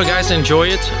hope you guys enjoy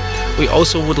it. We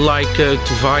also would like to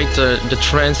invite the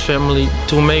trance family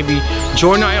to maybe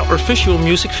join our official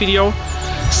music video.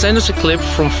 Send us a clip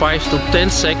from 5 to 10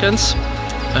 seconds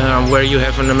where you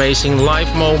have an amazing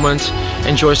live moment,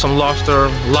 enjoy some laughter,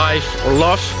 life or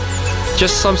love,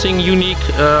 just something unique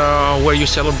where you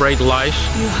celebrate life.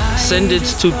 Send it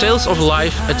to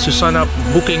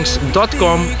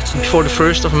talesoflife@susannabookings.com before the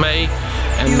 1st of May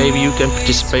and maybe you can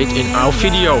participate in our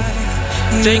video.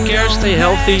 Take care, stay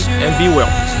healthy and be well.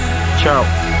 Ciao.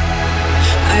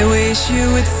 I wish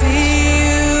you would see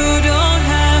you don't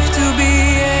have to be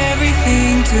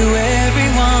everything to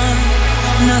everyone.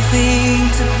 Nothing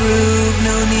to prove,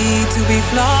 no need to be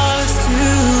flawless to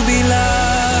be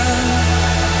loved.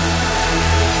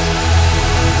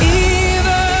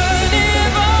 Even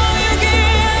if all you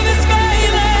give is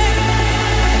failing,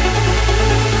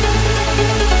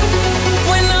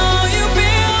 when all you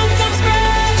build comes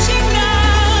crashing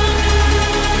down,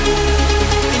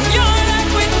 and you're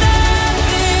left with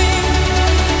nothing,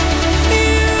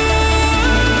 you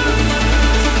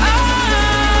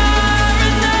are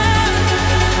enough.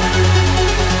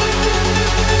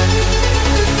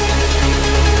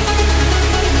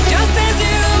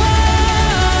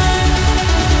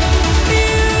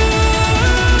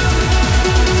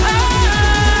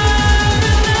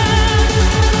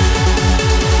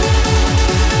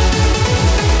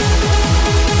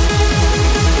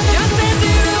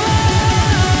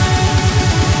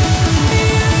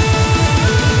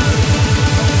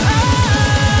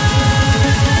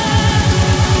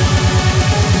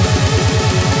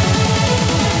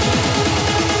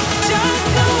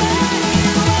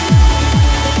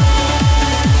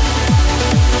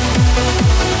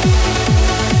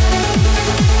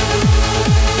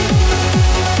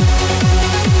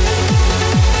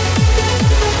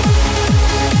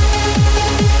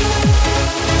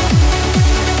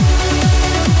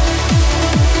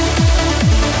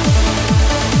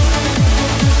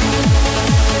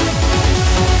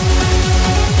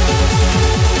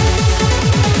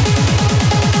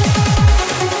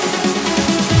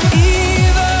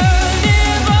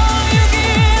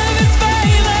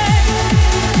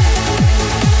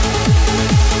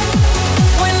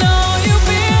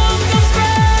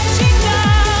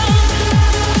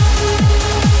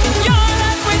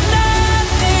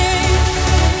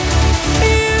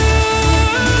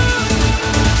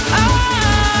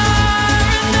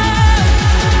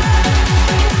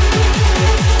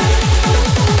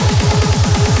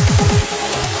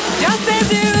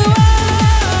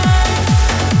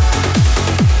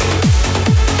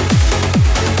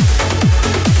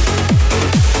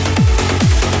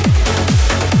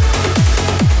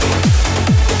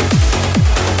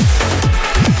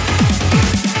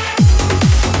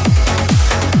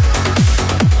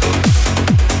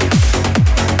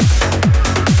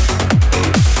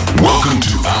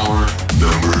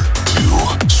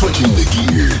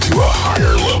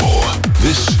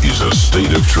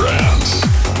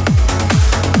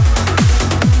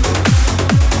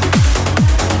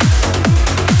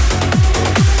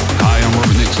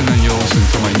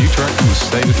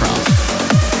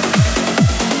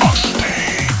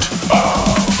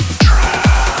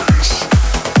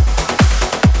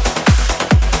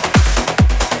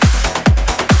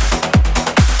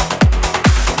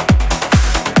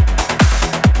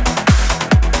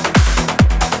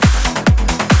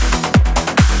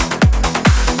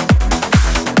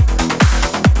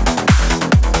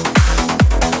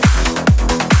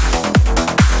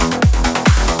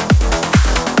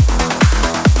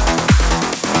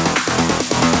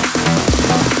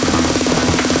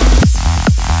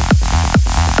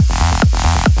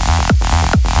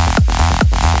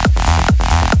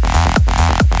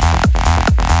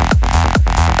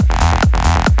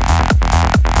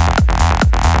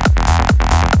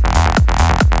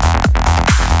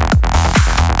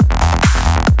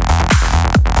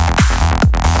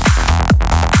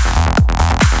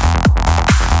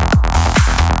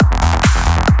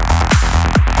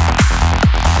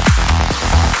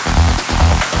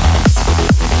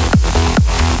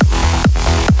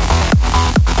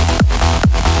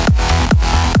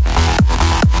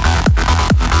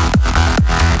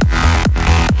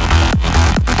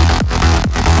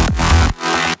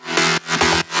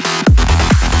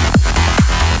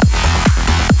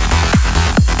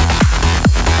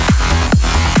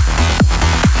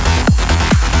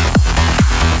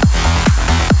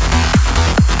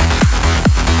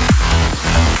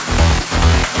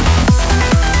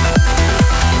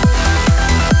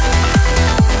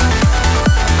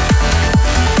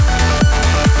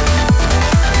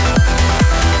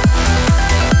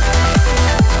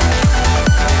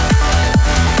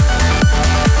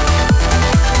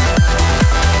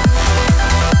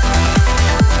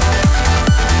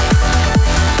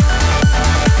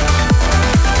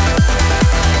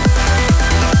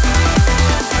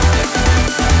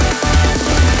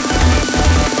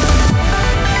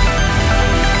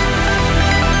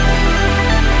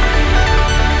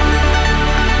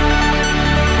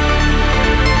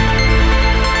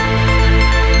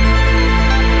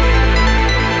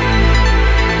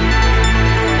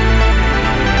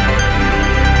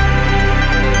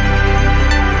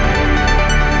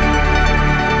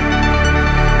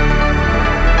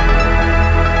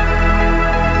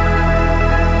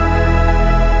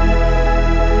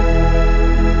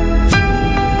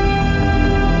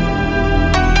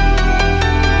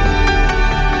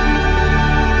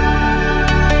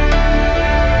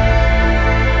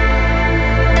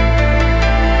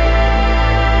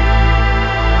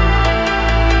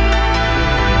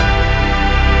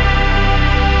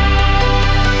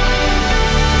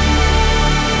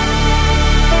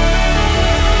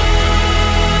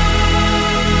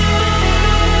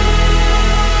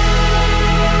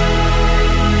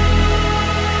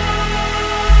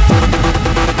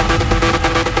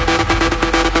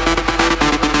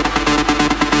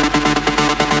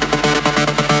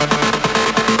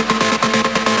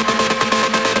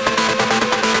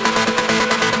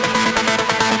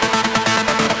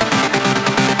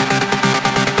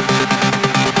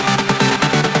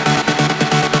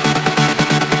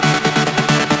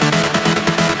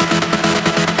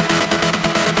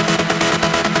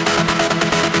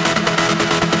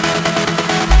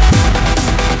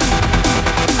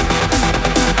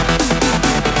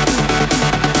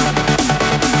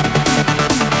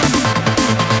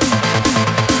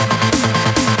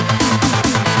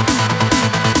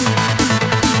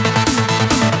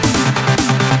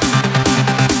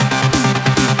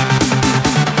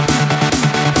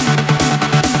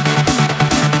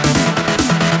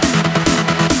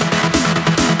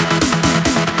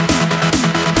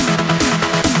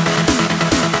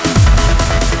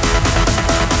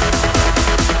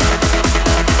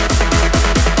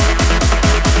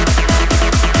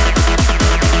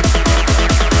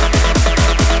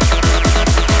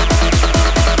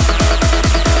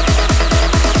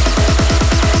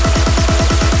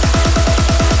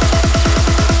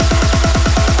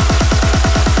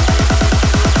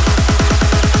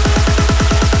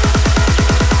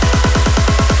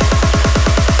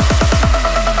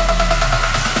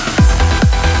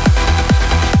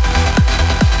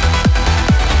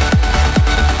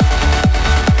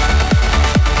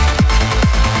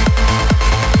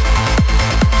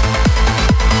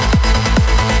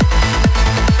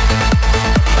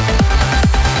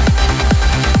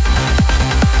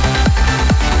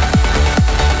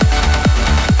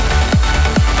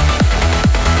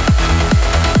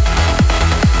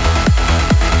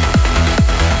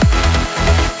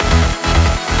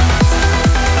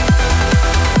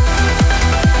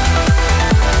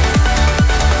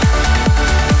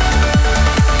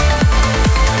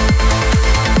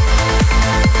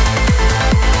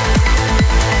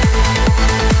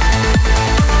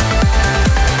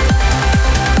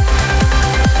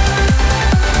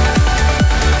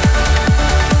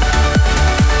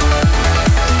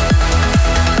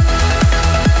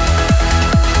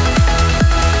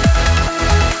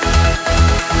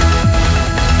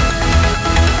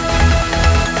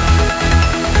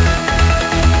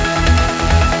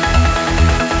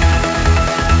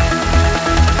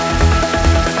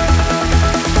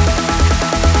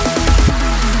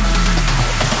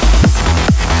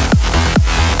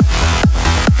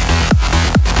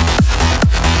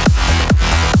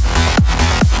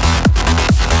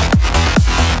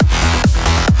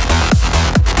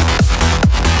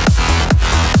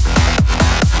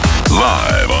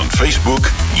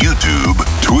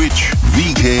 Twitch,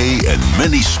 VK, and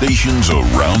many stations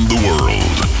around the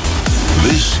world.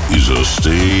 This is a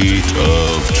state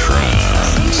of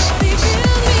trance.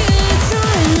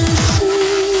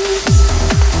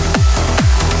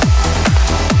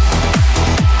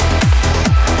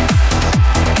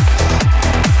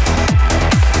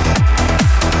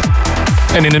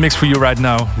 And in the mix for you right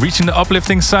now, reaching the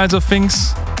uplifting sides of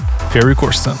things, Ferry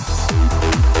Corsten.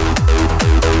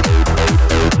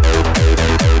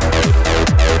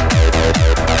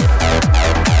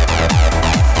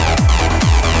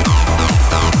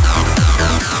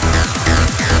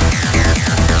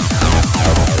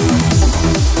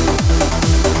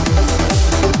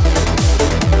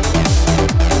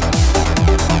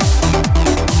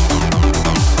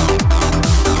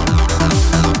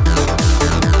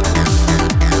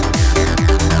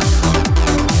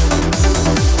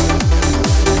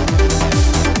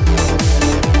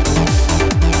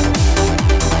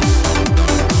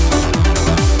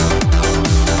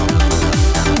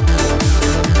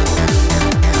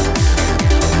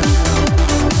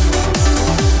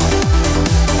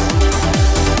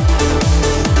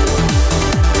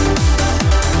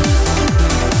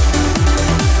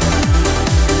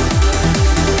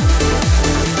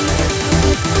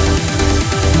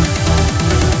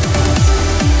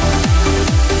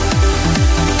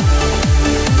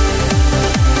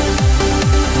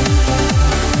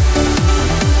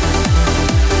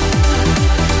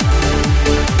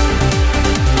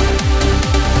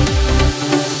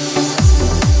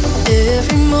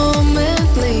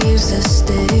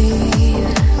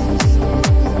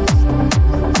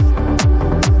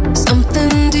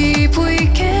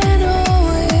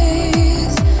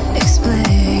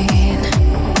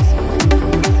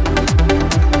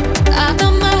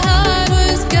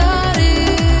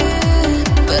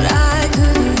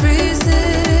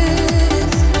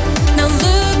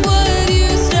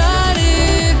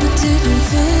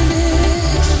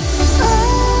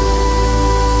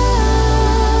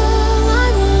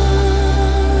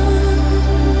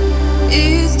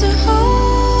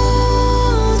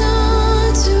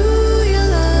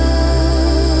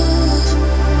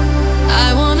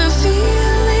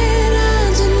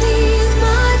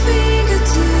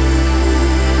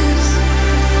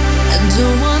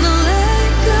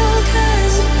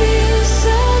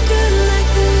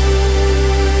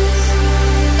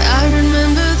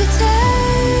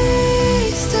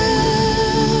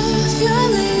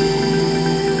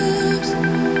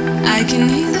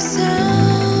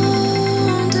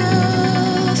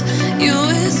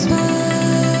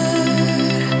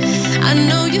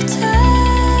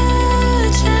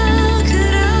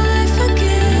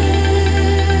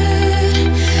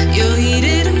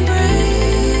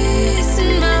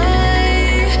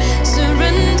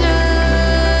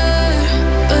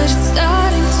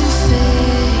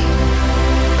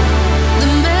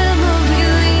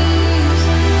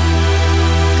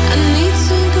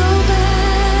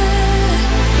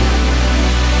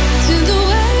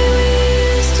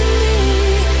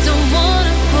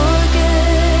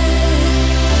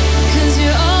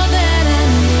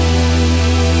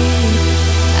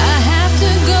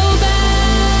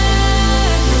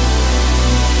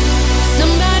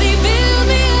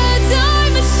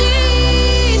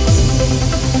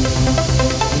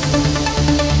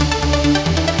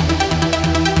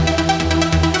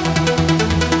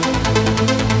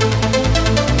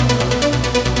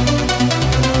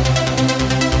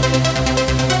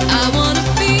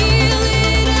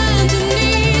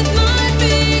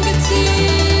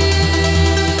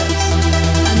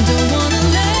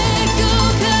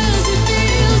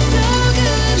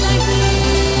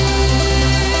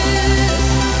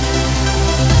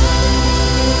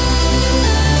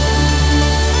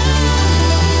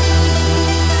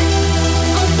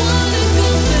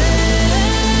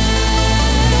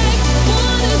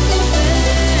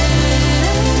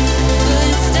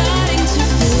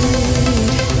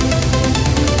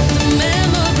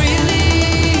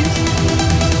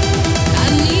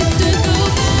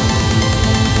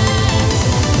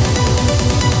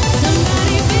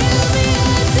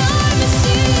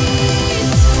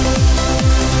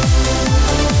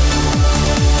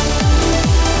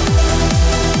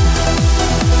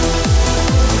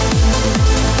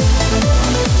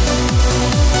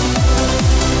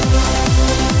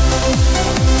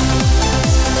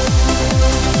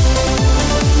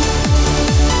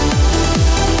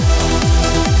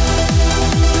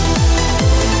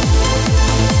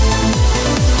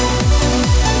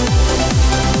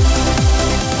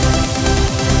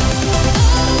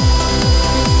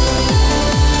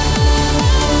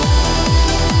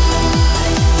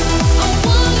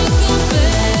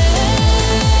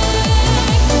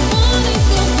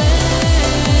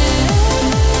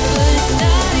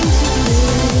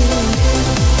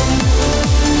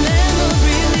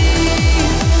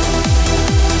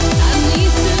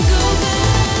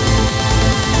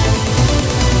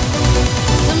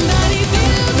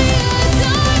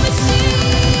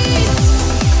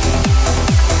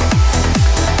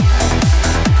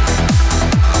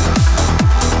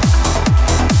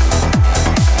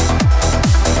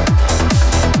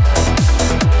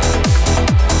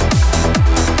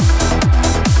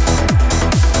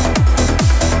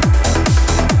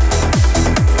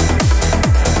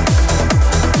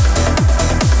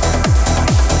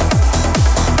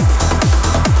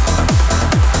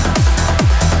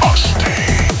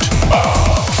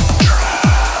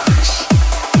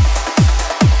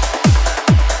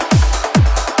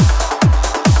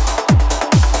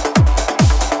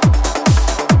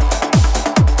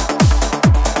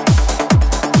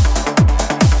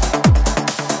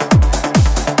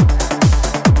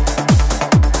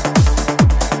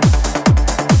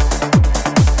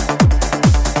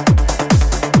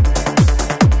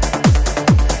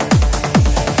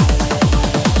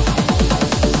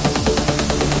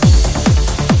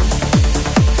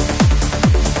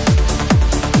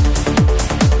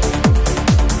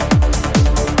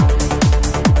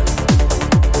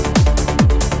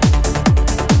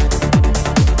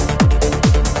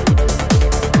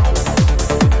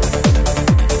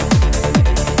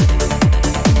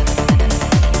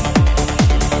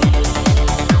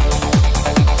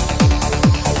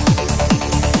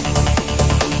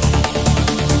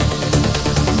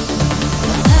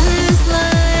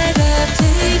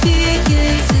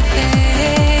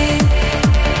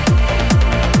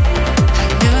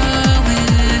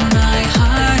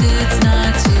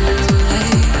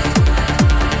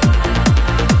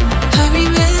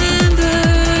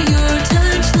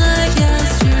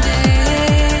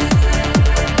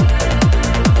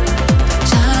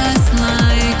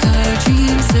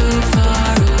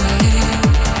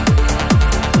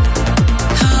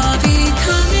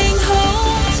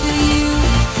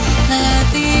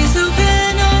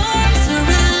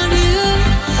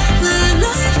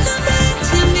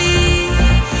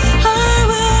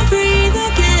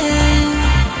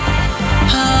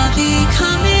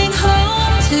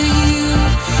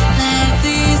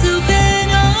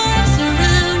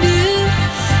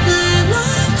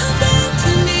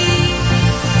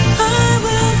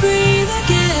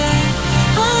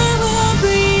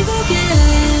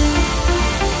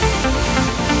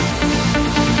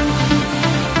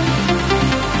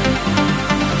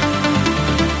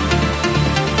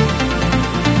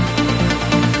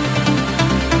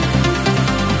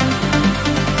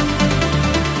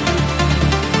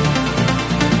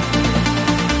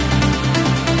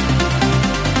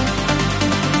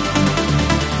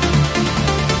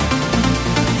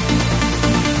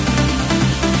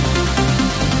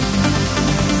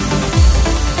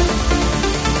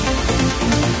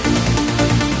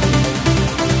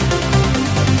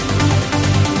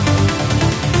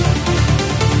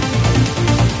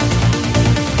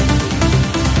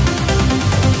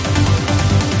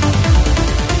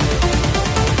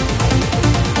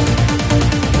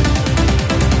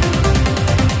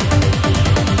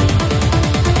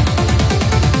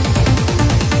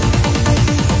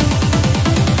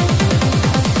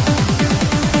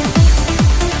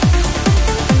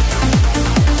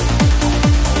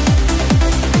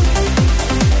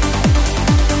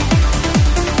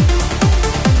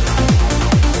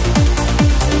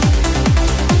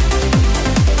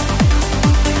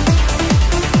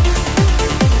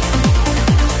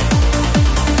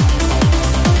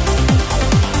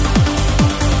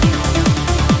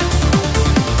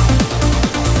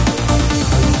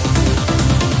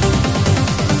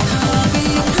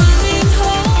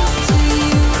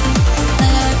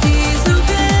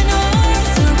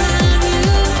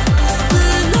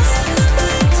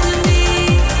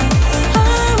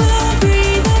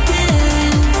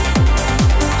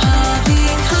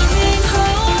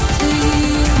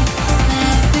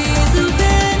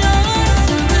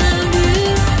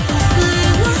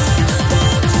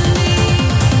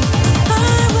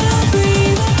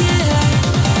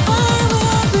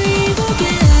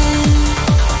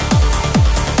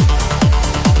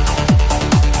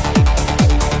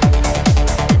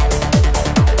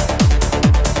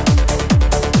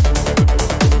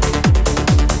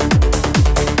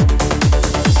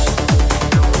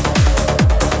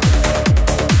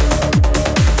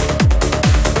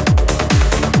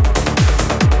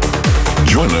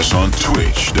 us on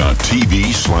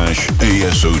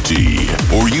twitch.tv/ASOT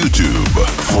or YouTube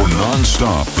for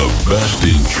non-stop the best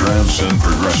in trance and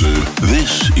progressive.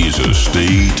 This is a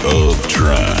state of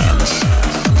trance.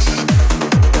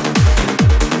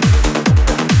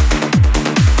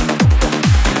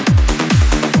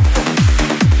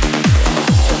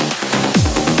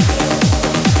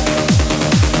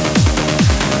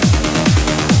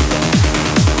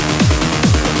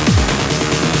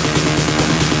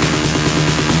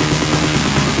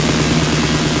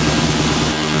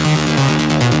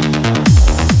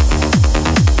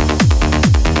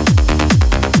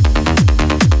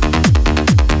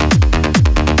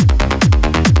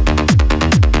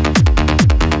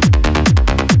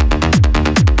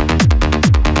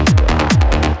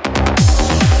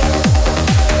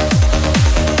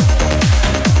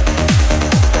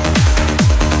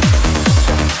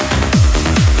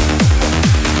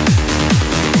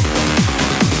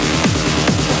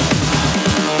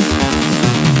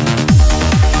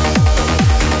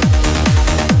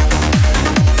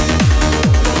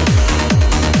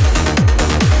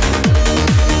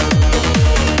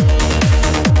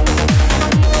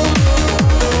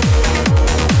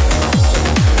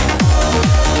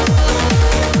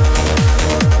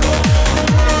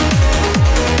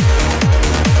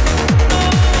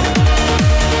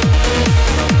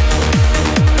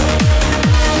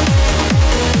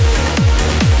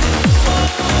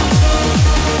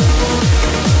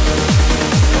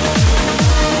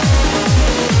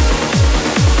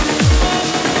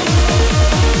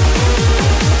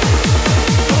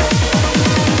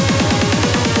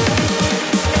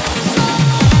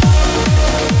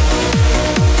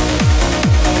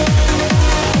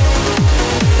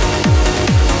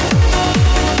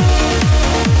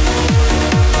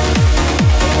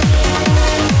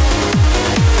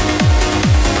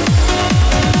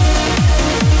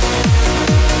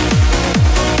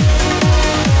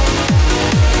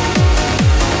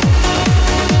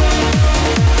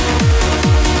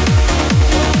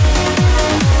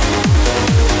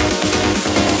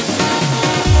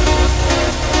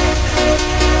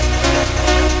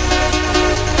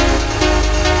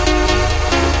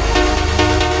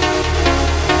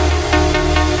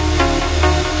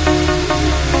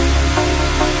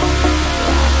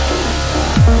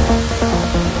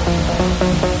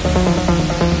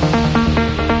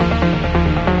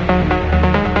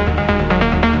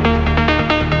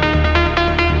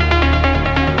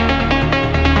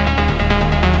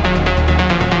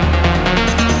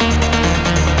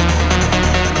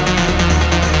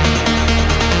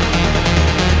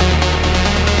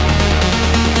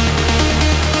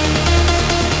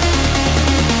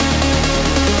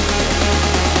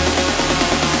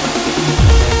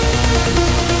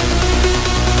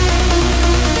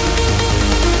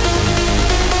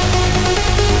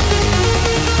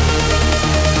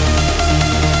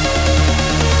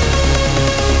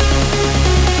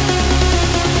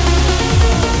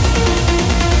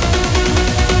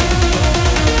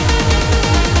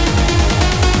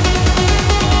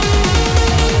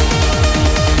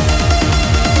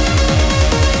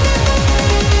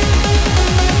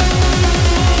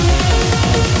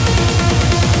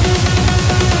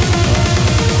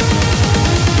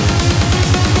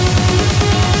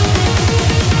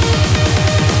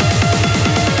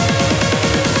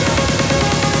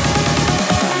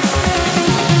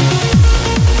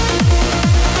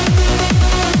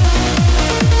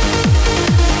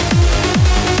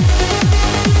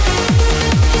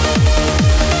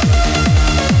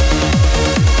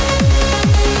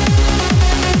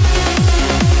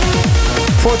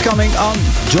 Forthcoming on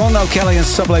John O'Callaghan's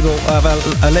sub-label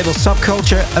label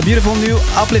Subculture, a beautiful new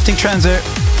uplifting trancer,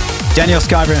 Daniel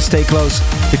Skyver and Stay Close.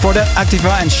 Before that,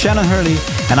 Activa and Shannon Hurley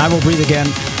and I Will Breathe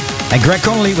Again. And Greg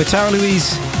Connolly with Tara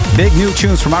Louise. Big new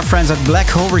tunes from our friends at Black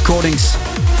Hole Recordings.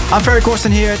 I'm Ferry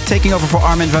Corsten here, taking over for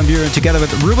Armin van Buuren together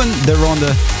with Ruben de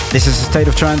Ronde. This is a State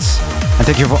of Trance. And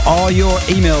thank you for all your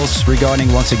emails regarding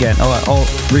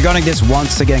this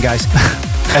once again, guys.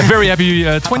 A very happy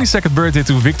 22nd birthday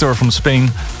to Victor from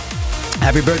Spain.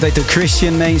 Happy birthday to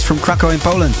Christian Mains from Krakow in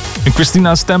Poland. And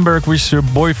Christina Stenberg wishes your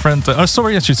boyfriend, I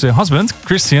should say husband,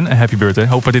 Christian, a happy birthday.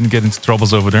 Hope I didn't get into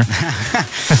troubles over there.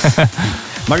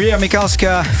 Maria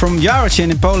Mikalska from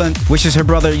Jarocin in Poland wishes her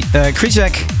brother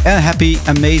Krzyzek a happy,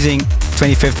 amazing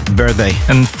 25th birthday.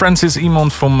 And Francis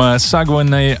Imond from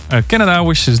Saguenay, Canada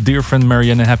wishes dear friend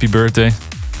Marianne a happy birthday.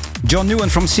 John Newen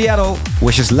from Seattle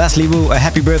wishes Leslie Wu a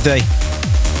happy birthday.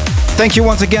 Thank you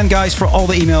once again, guys, for all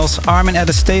the emails.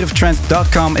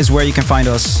 Armin@astateoftrance.com is where you can find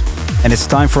us. And it's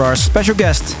time for our special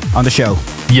guest on the show.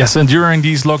 Yes, and during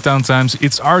these lockdown times,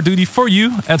 it's our duty for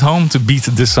you at home to beat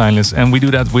the silence. And we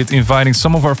do that with inviting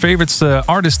some of our favorite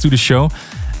artists to the show.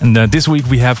 And this week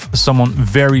we have someone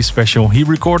very special. He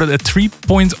recorded a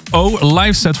 3.0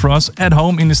 live set for us at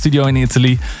home in the studio in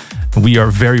Italy. We are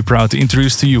very proud to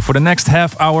introduce to you for the next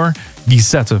half hour,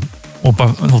 Giuseppe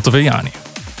Ottaviani.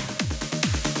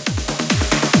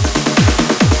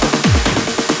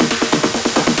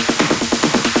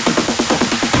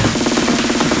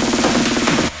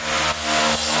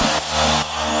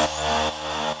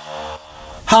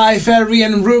 Hi Ferry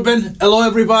and Ruben, hello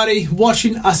everybody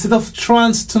watching A State of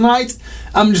Trance tonight.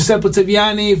 I'm Giuseppe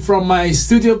Ottaviani from my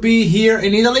Studio B here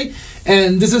in Italy,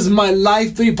 and this is my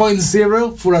live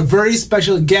 3.0 for a very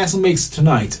special guest mix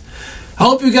tonight. I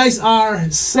hope you guys are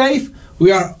safe,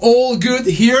 we are all good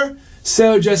here,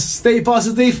 so just stay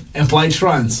positive and play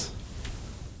trance.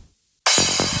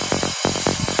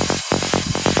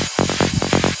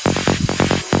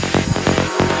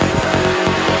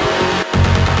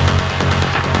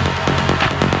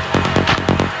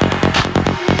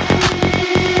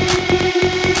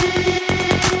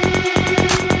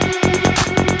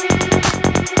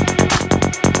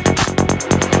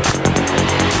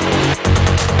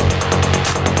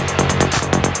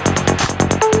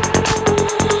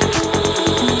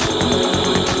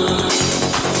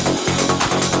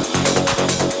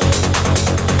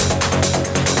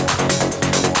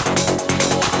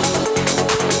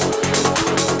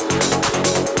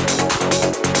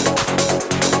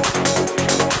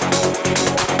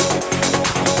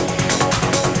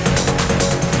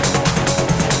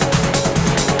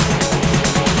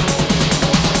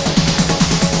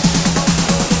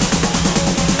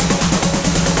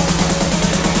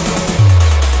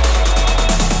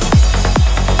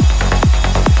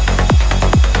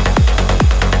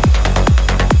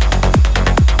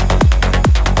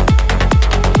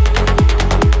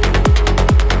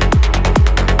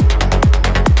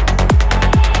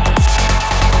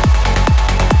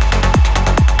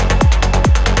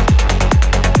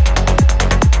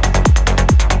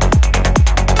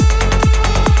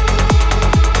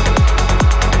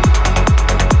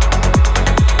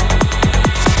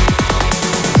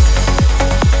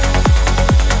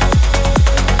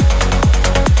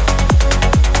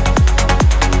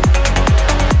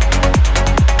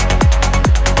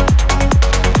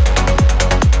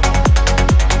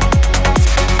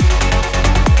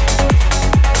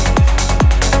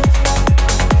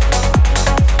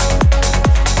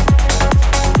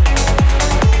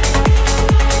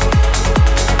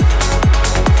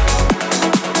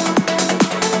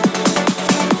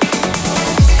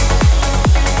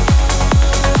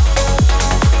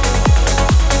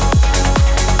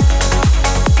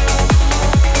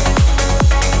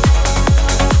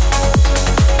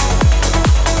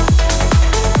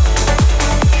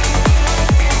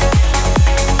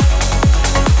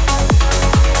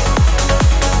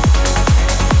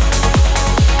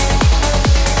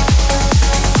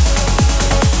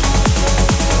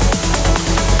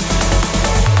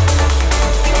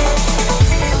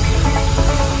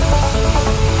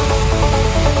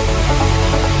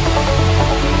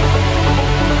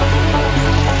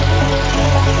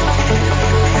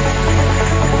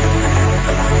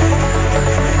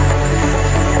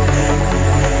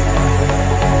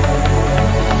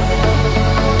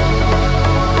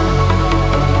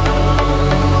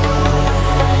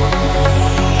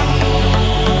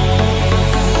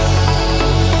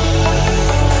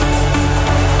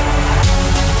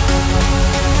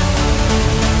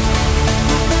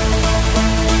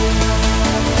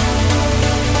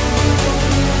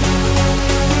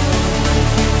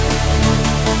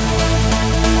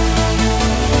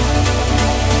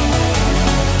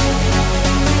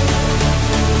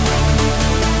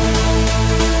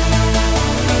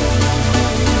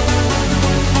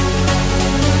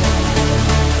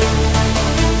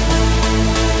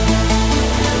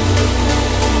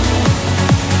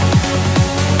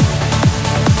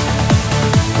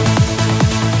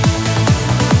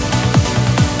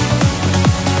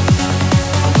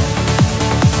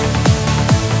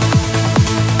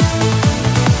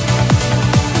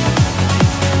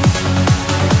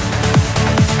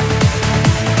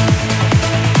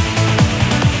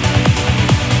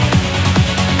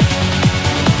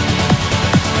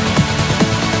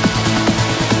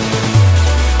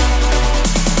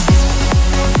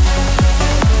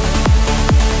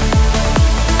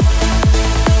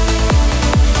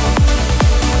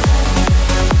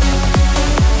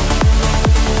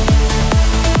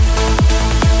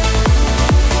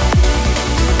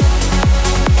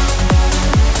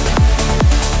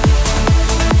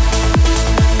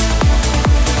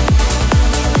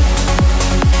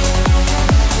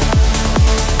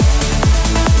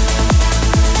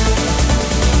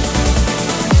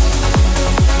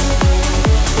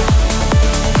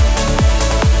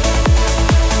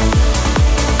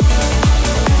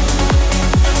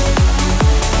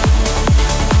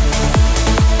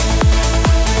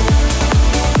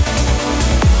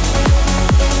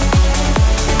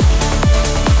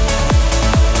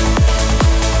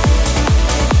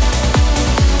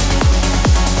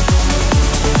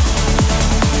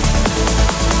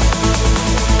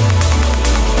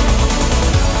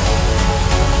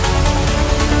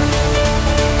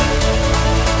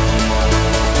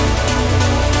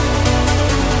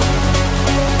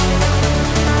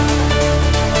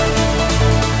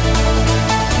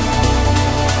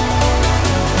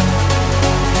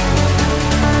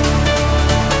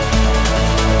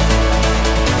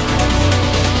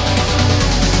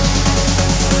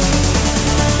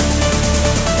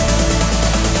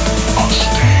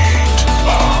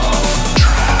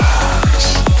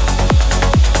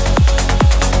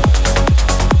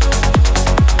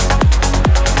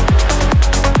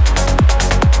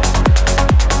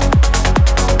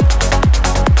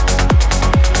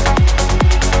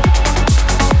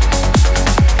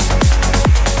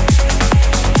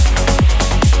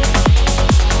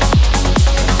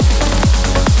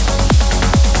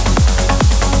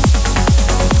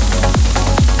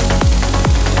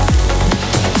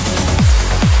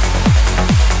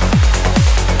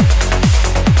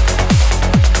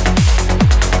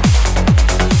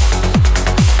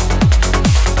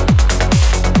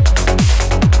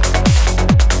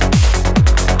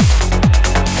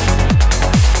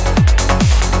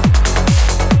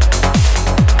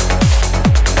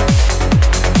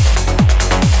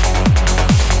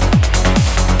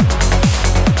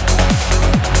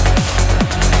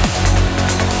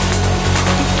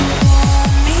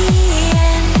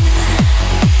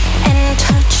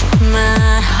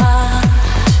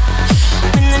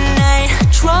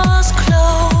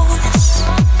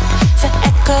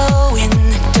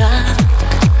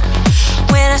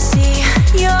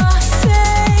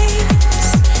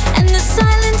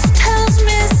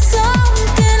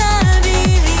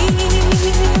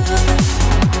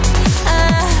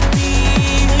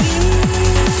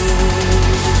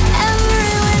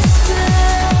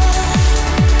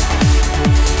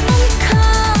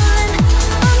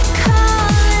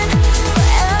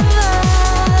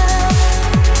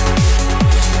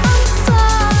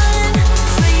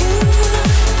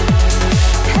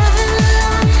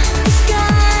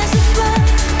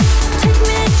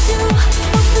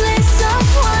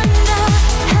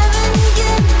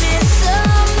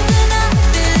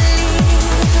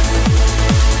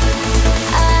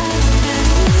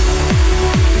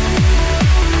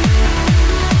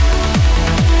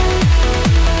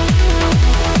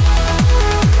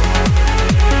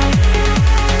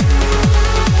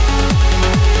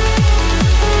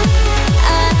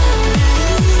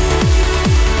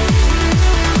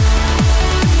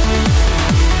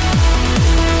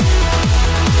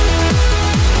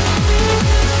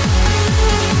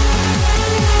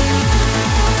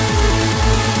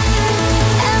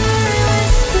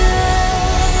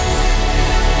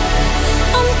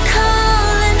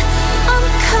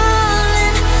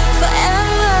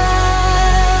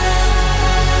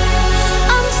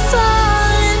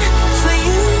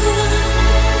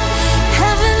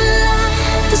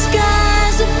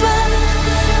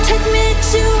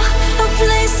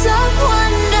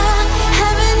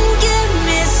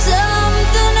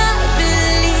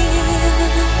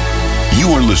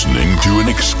 are listening to an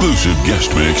exclusive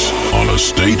guest mix on A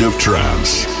State of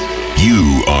Trance.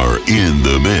 You are in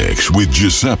the mix with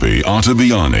Giuseppe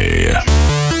Ottaviani.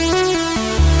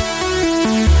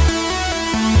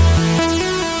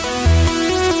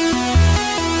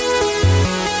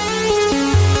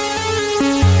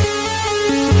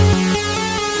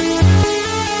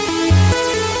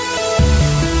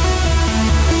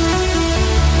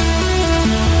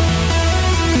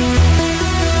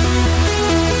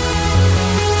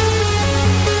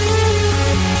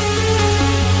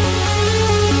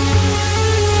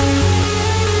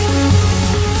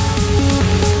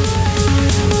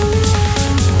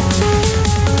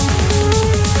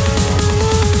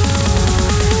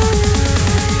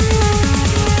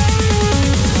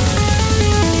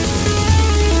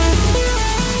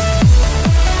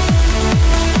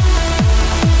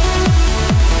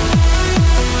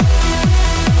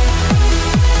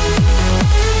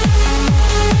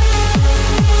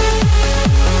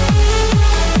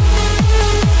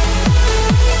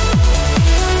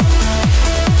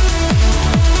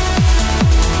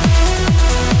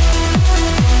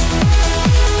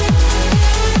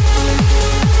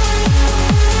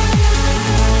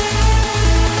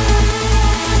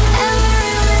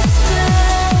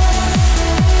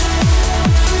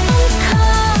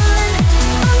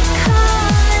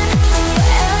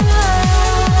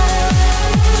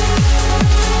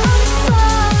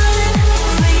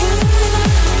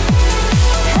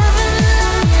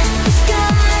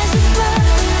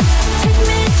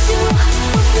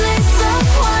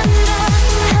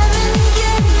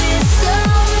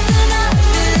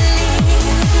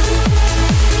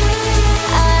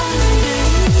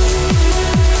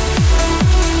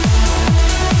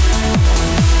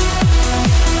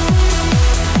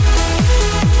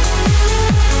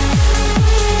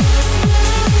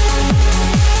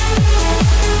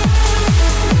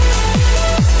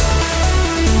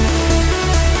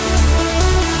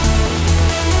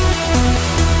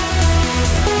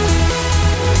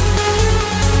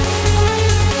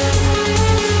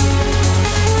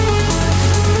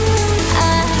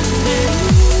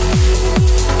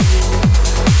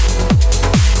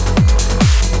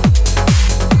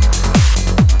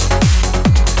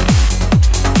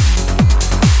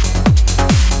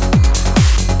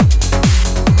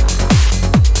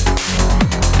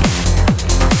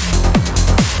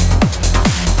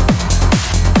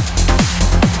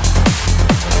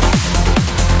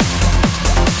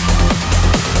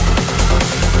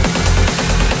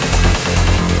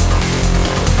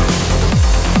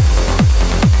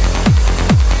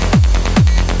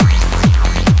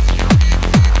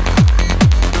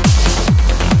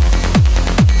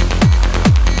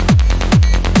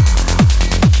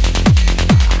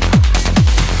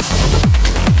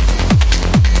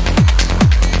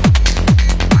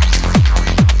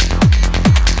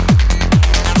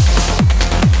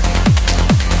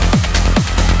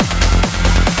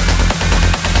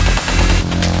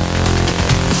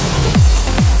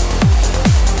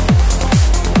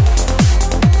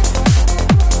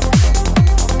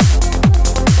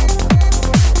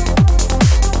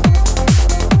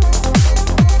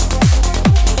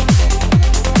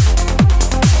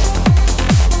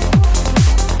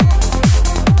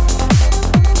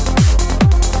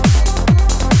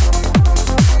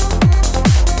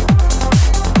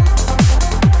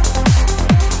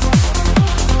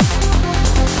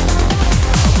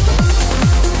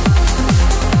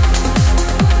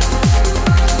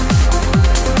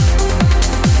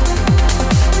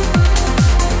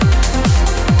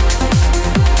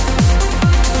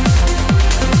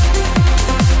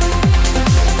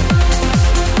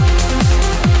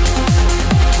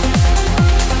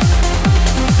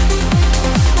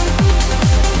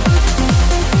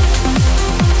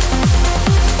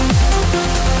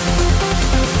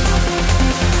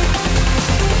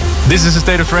 This is A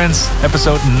State of Trance,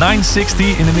 episode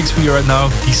 960 in the mix for you right now.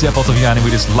 Giuseppe Ottaviani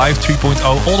with his Live 3.0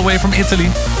 all the way from Italy.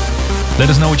 Let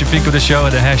us know what you think of the show.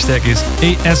 The hashtag is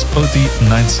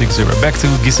ASOT960. Back to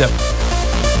Giuseppe.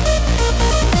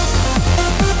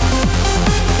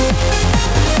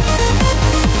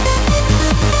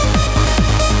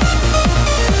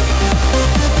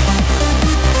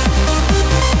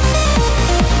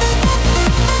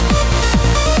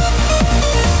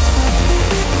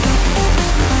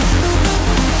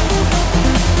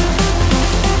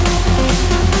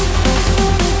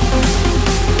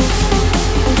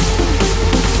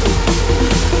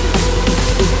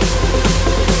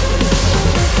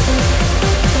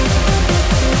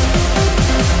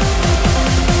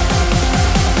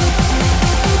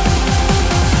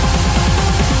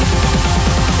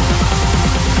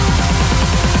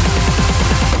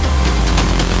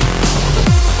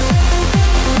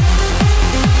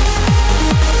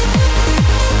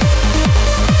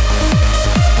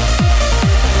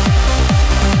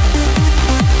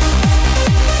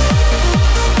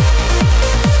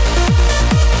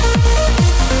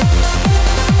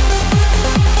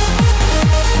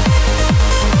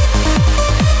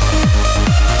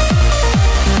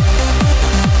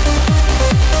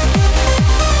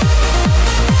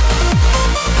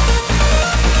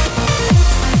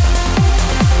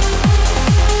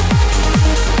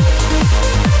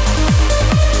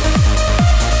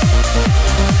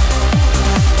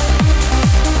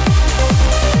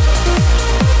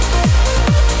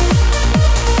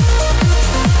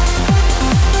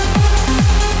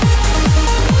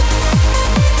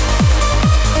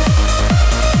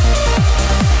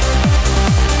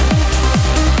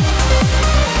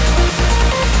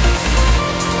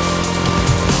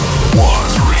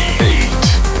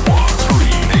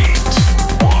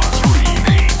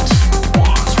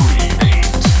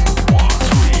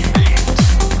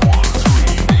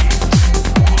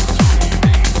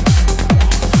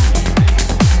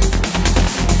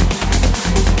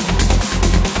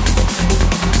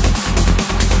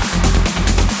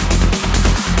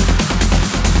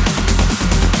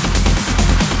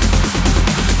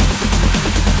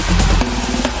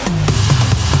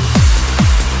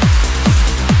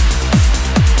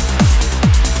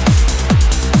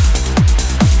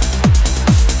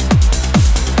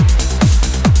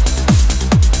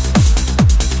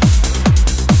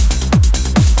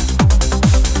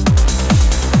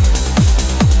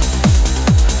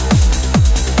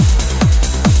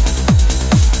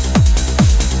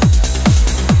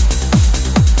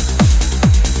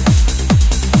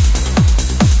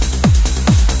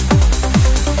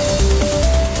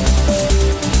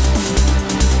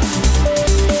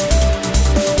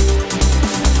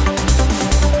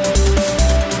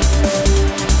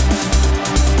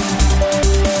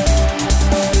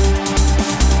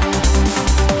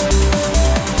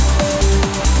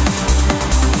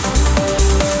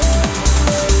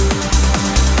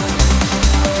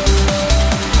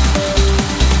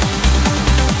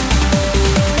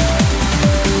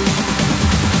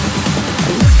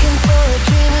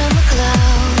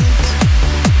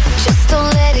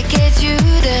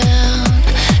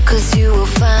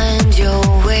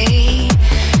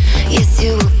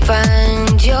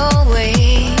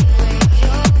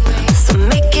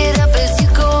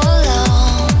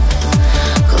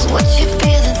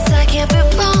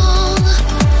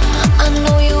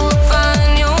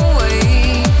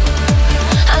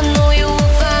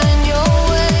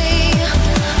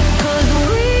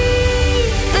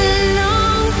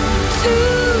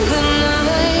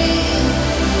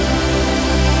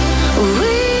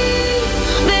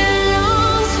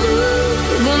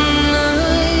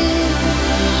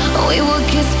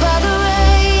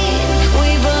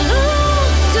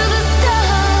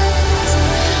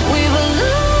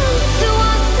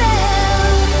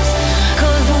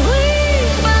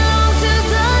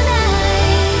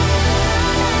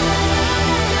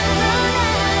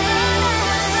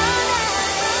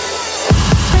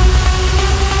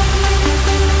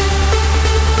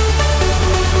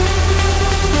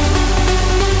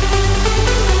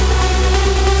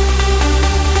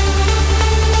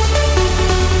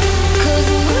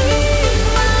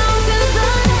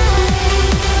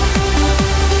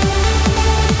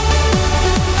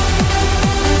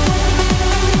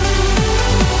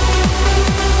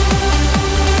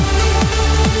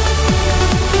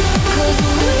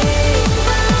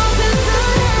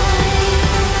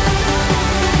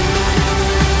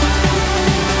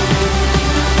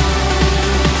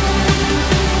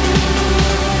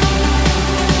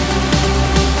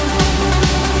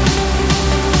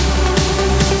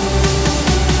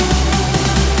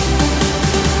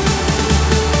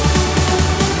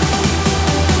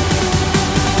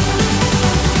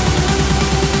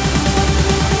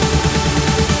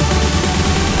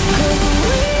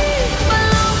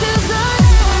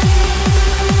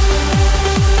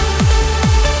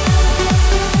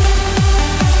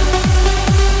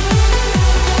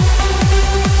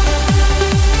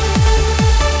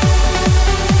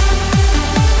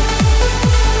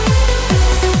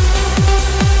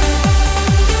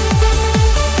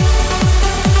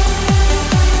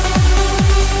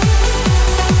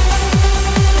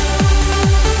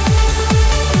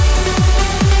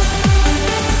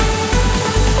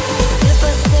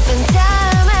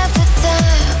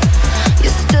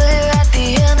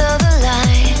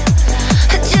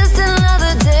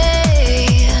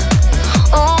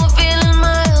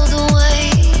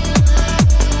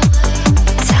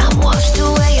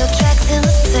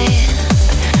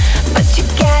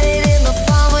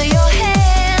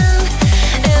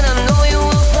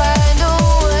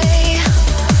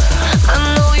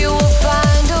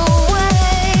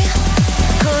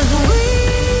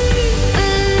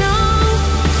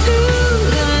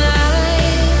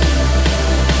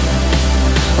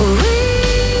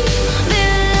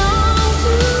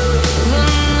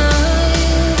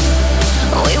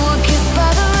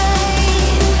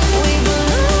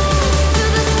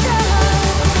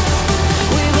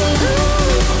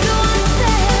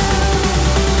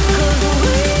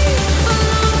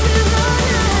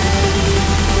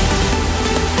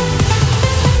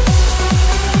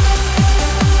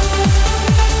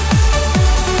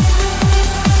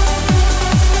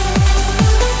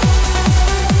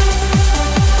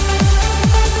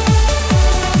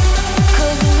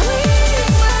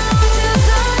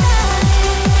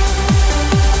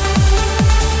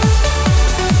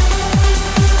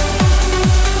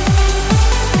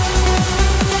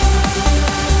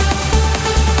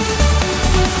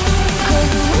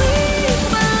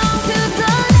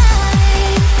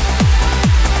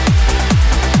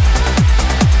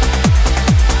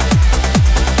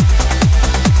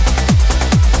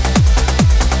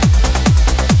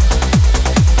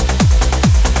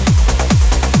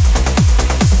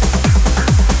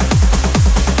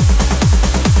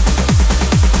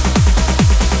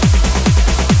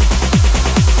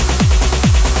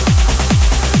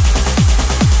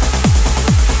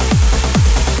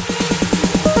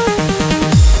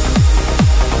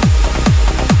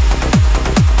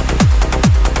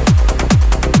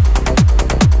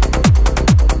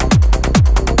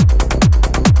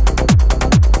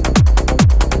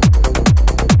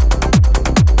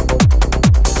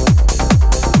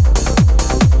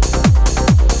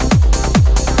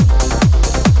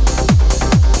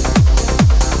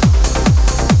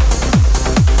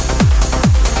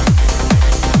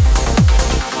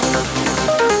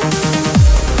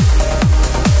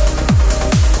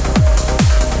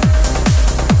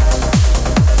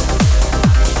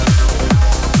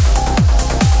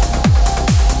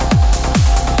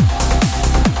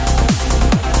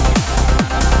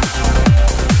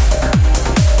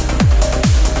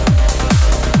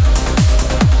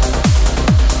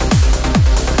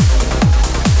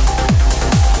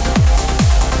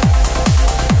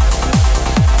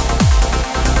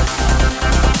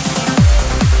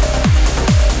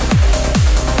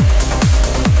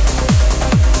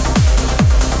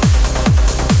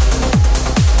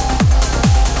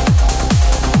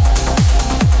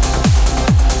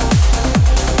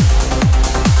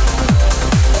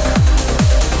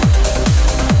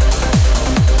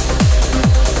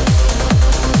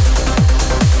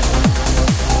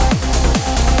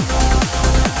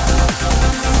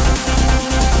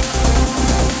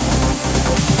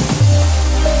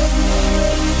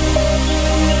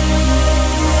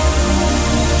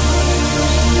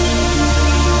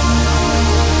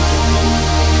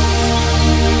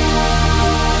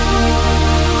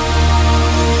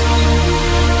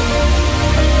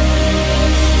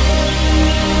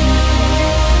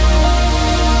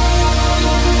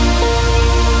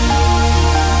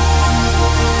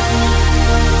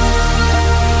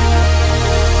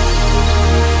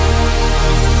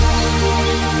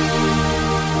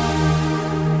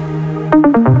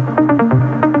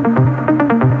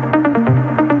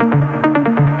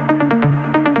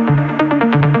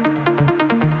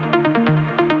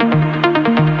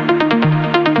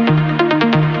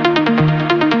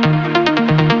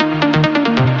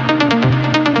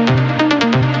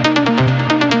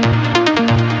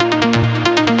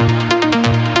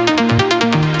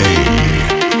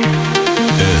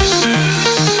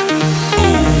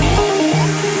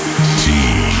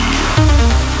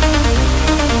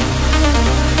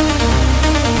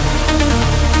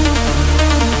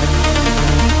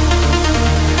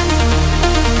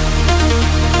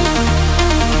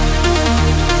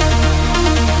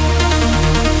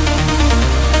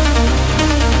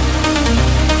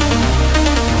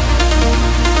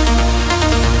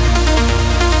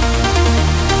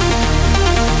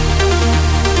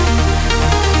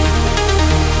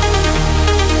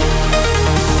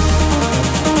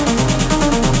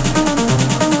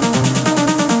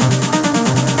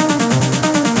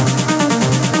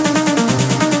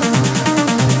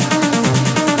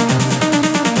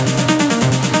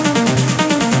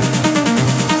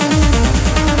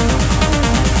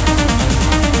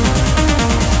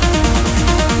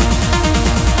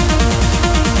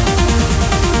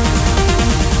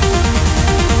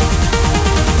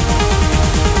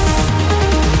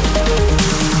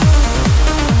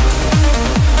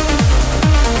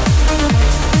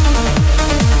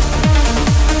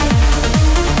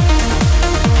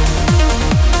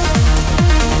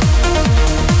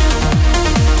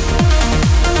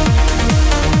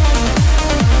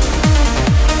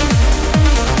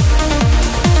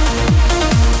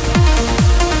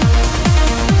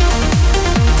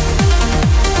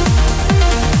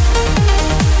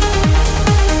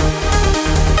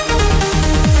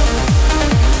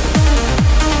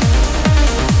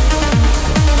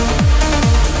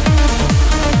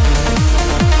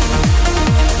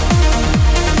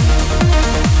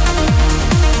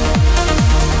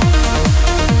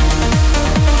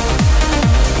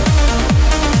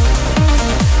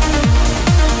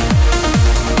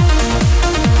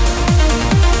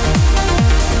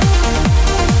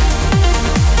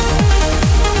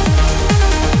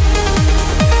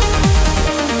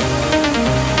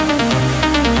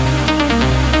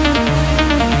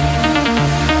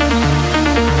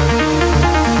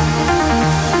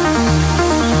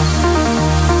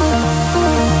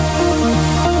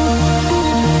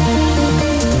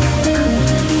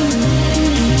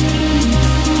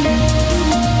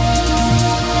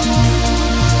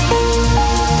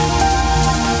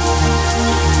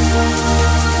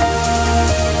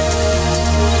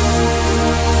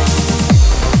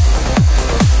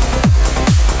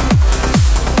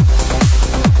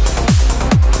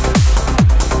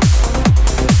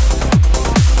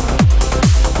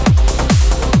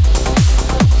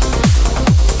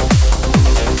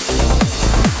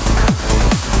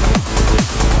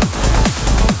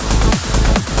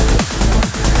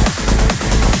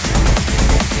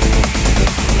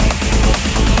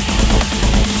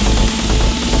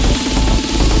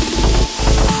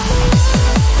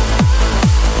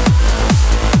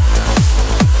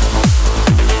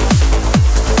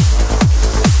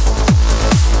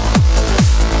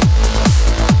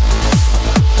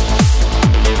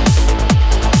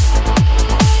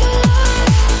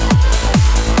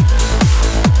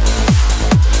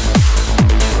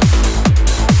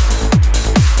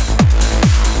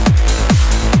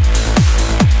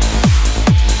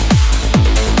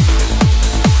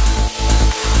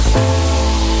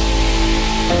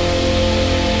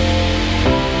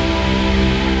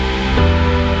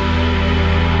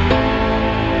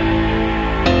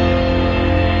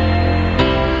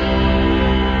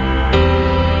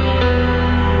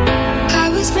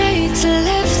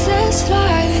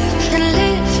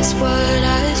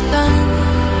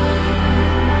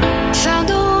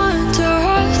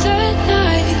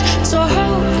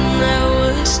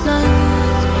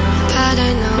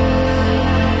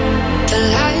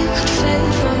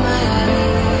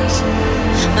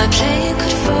 plane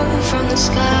could fall from the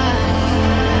sky.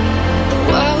 The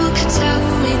world could tell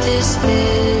me this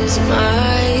is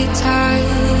my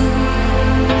time.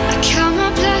 I count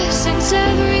my blessings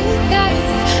every day.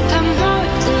 I'm more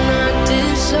than I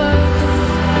deserve.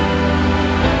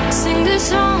 Sing this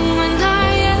song when I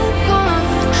am gone.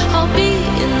 I'll be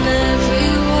in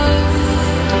every word.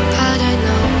 But I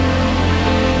know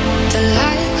the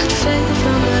light could fade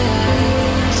from my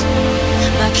eyes.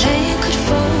 My plane could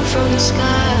fall from the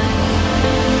sky.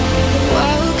 The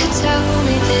world could tell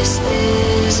me this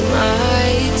is my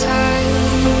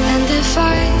time. And if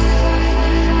I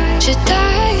should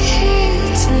die here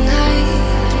tonight,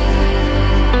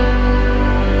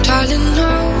 darling,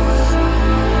 know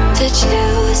that you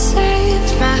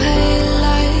saved my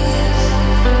life.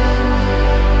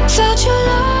 Felt your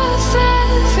love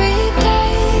every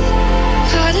day.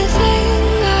 Not a thing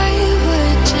I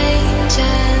would change,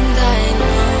 and I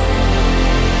know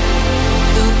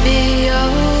you'll be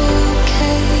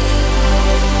okay.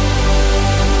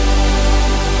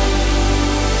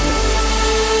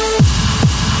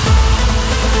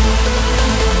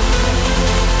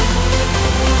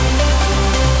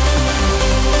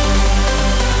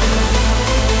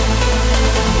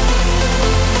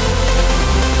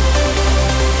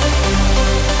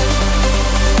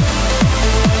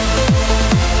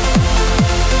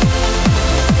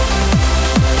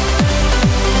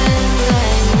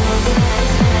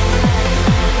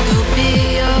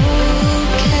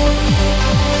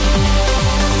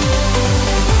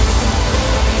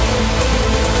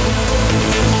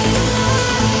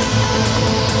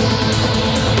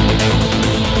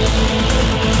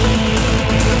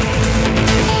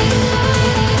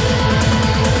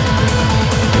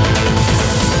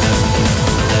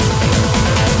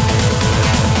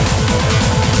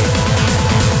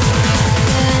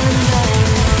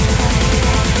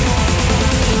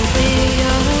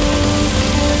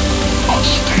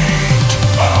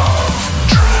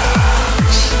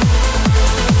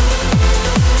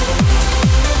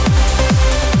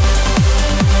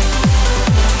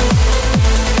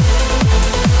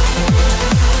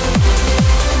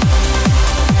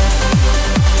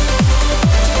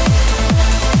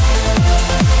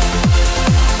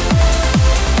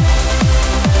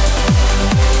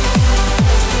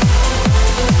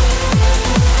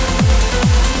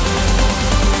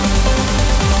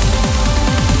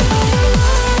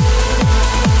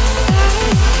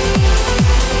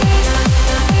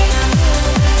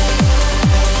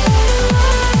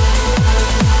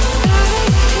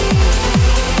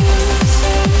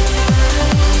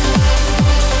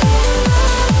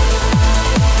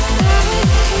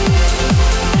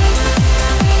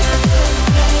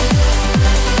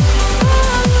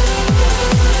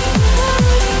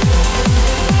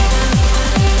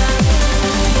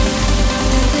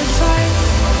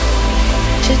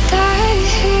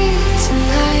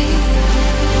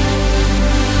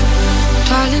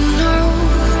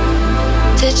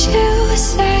 that you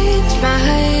saved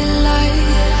my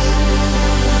life.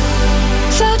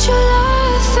 Felt your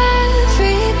love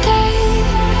every day.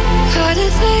 Not a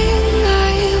thing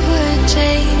I would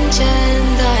change,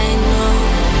 and I know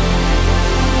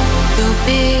you'll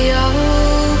be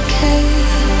okay.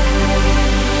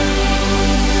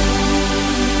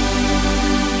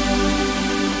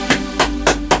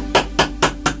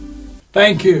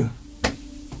 Thank you.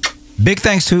 Big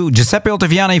thanks to Giuseppe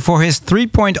Ottaviani for his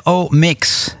 3.0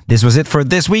 mix. This was it for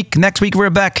this week. Next week we're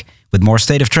back with more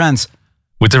State of Trance.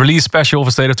 With the release special of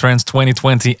A State of Trance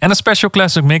 2020 and a special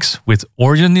classic mix with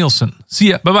Orjan Nilsen. See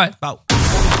ya. Bye-bye. Bye.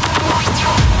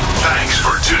 Thanks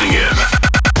for tuning in.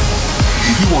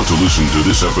 If you want to listen to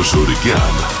this episode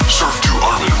again, surf to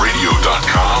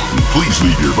ArminRadio.com and please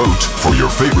leave your vote for your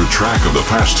favorite track of the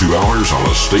past 2 hours on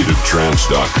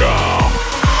AstateOfTrance.com.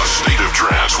 A State of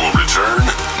Trance will return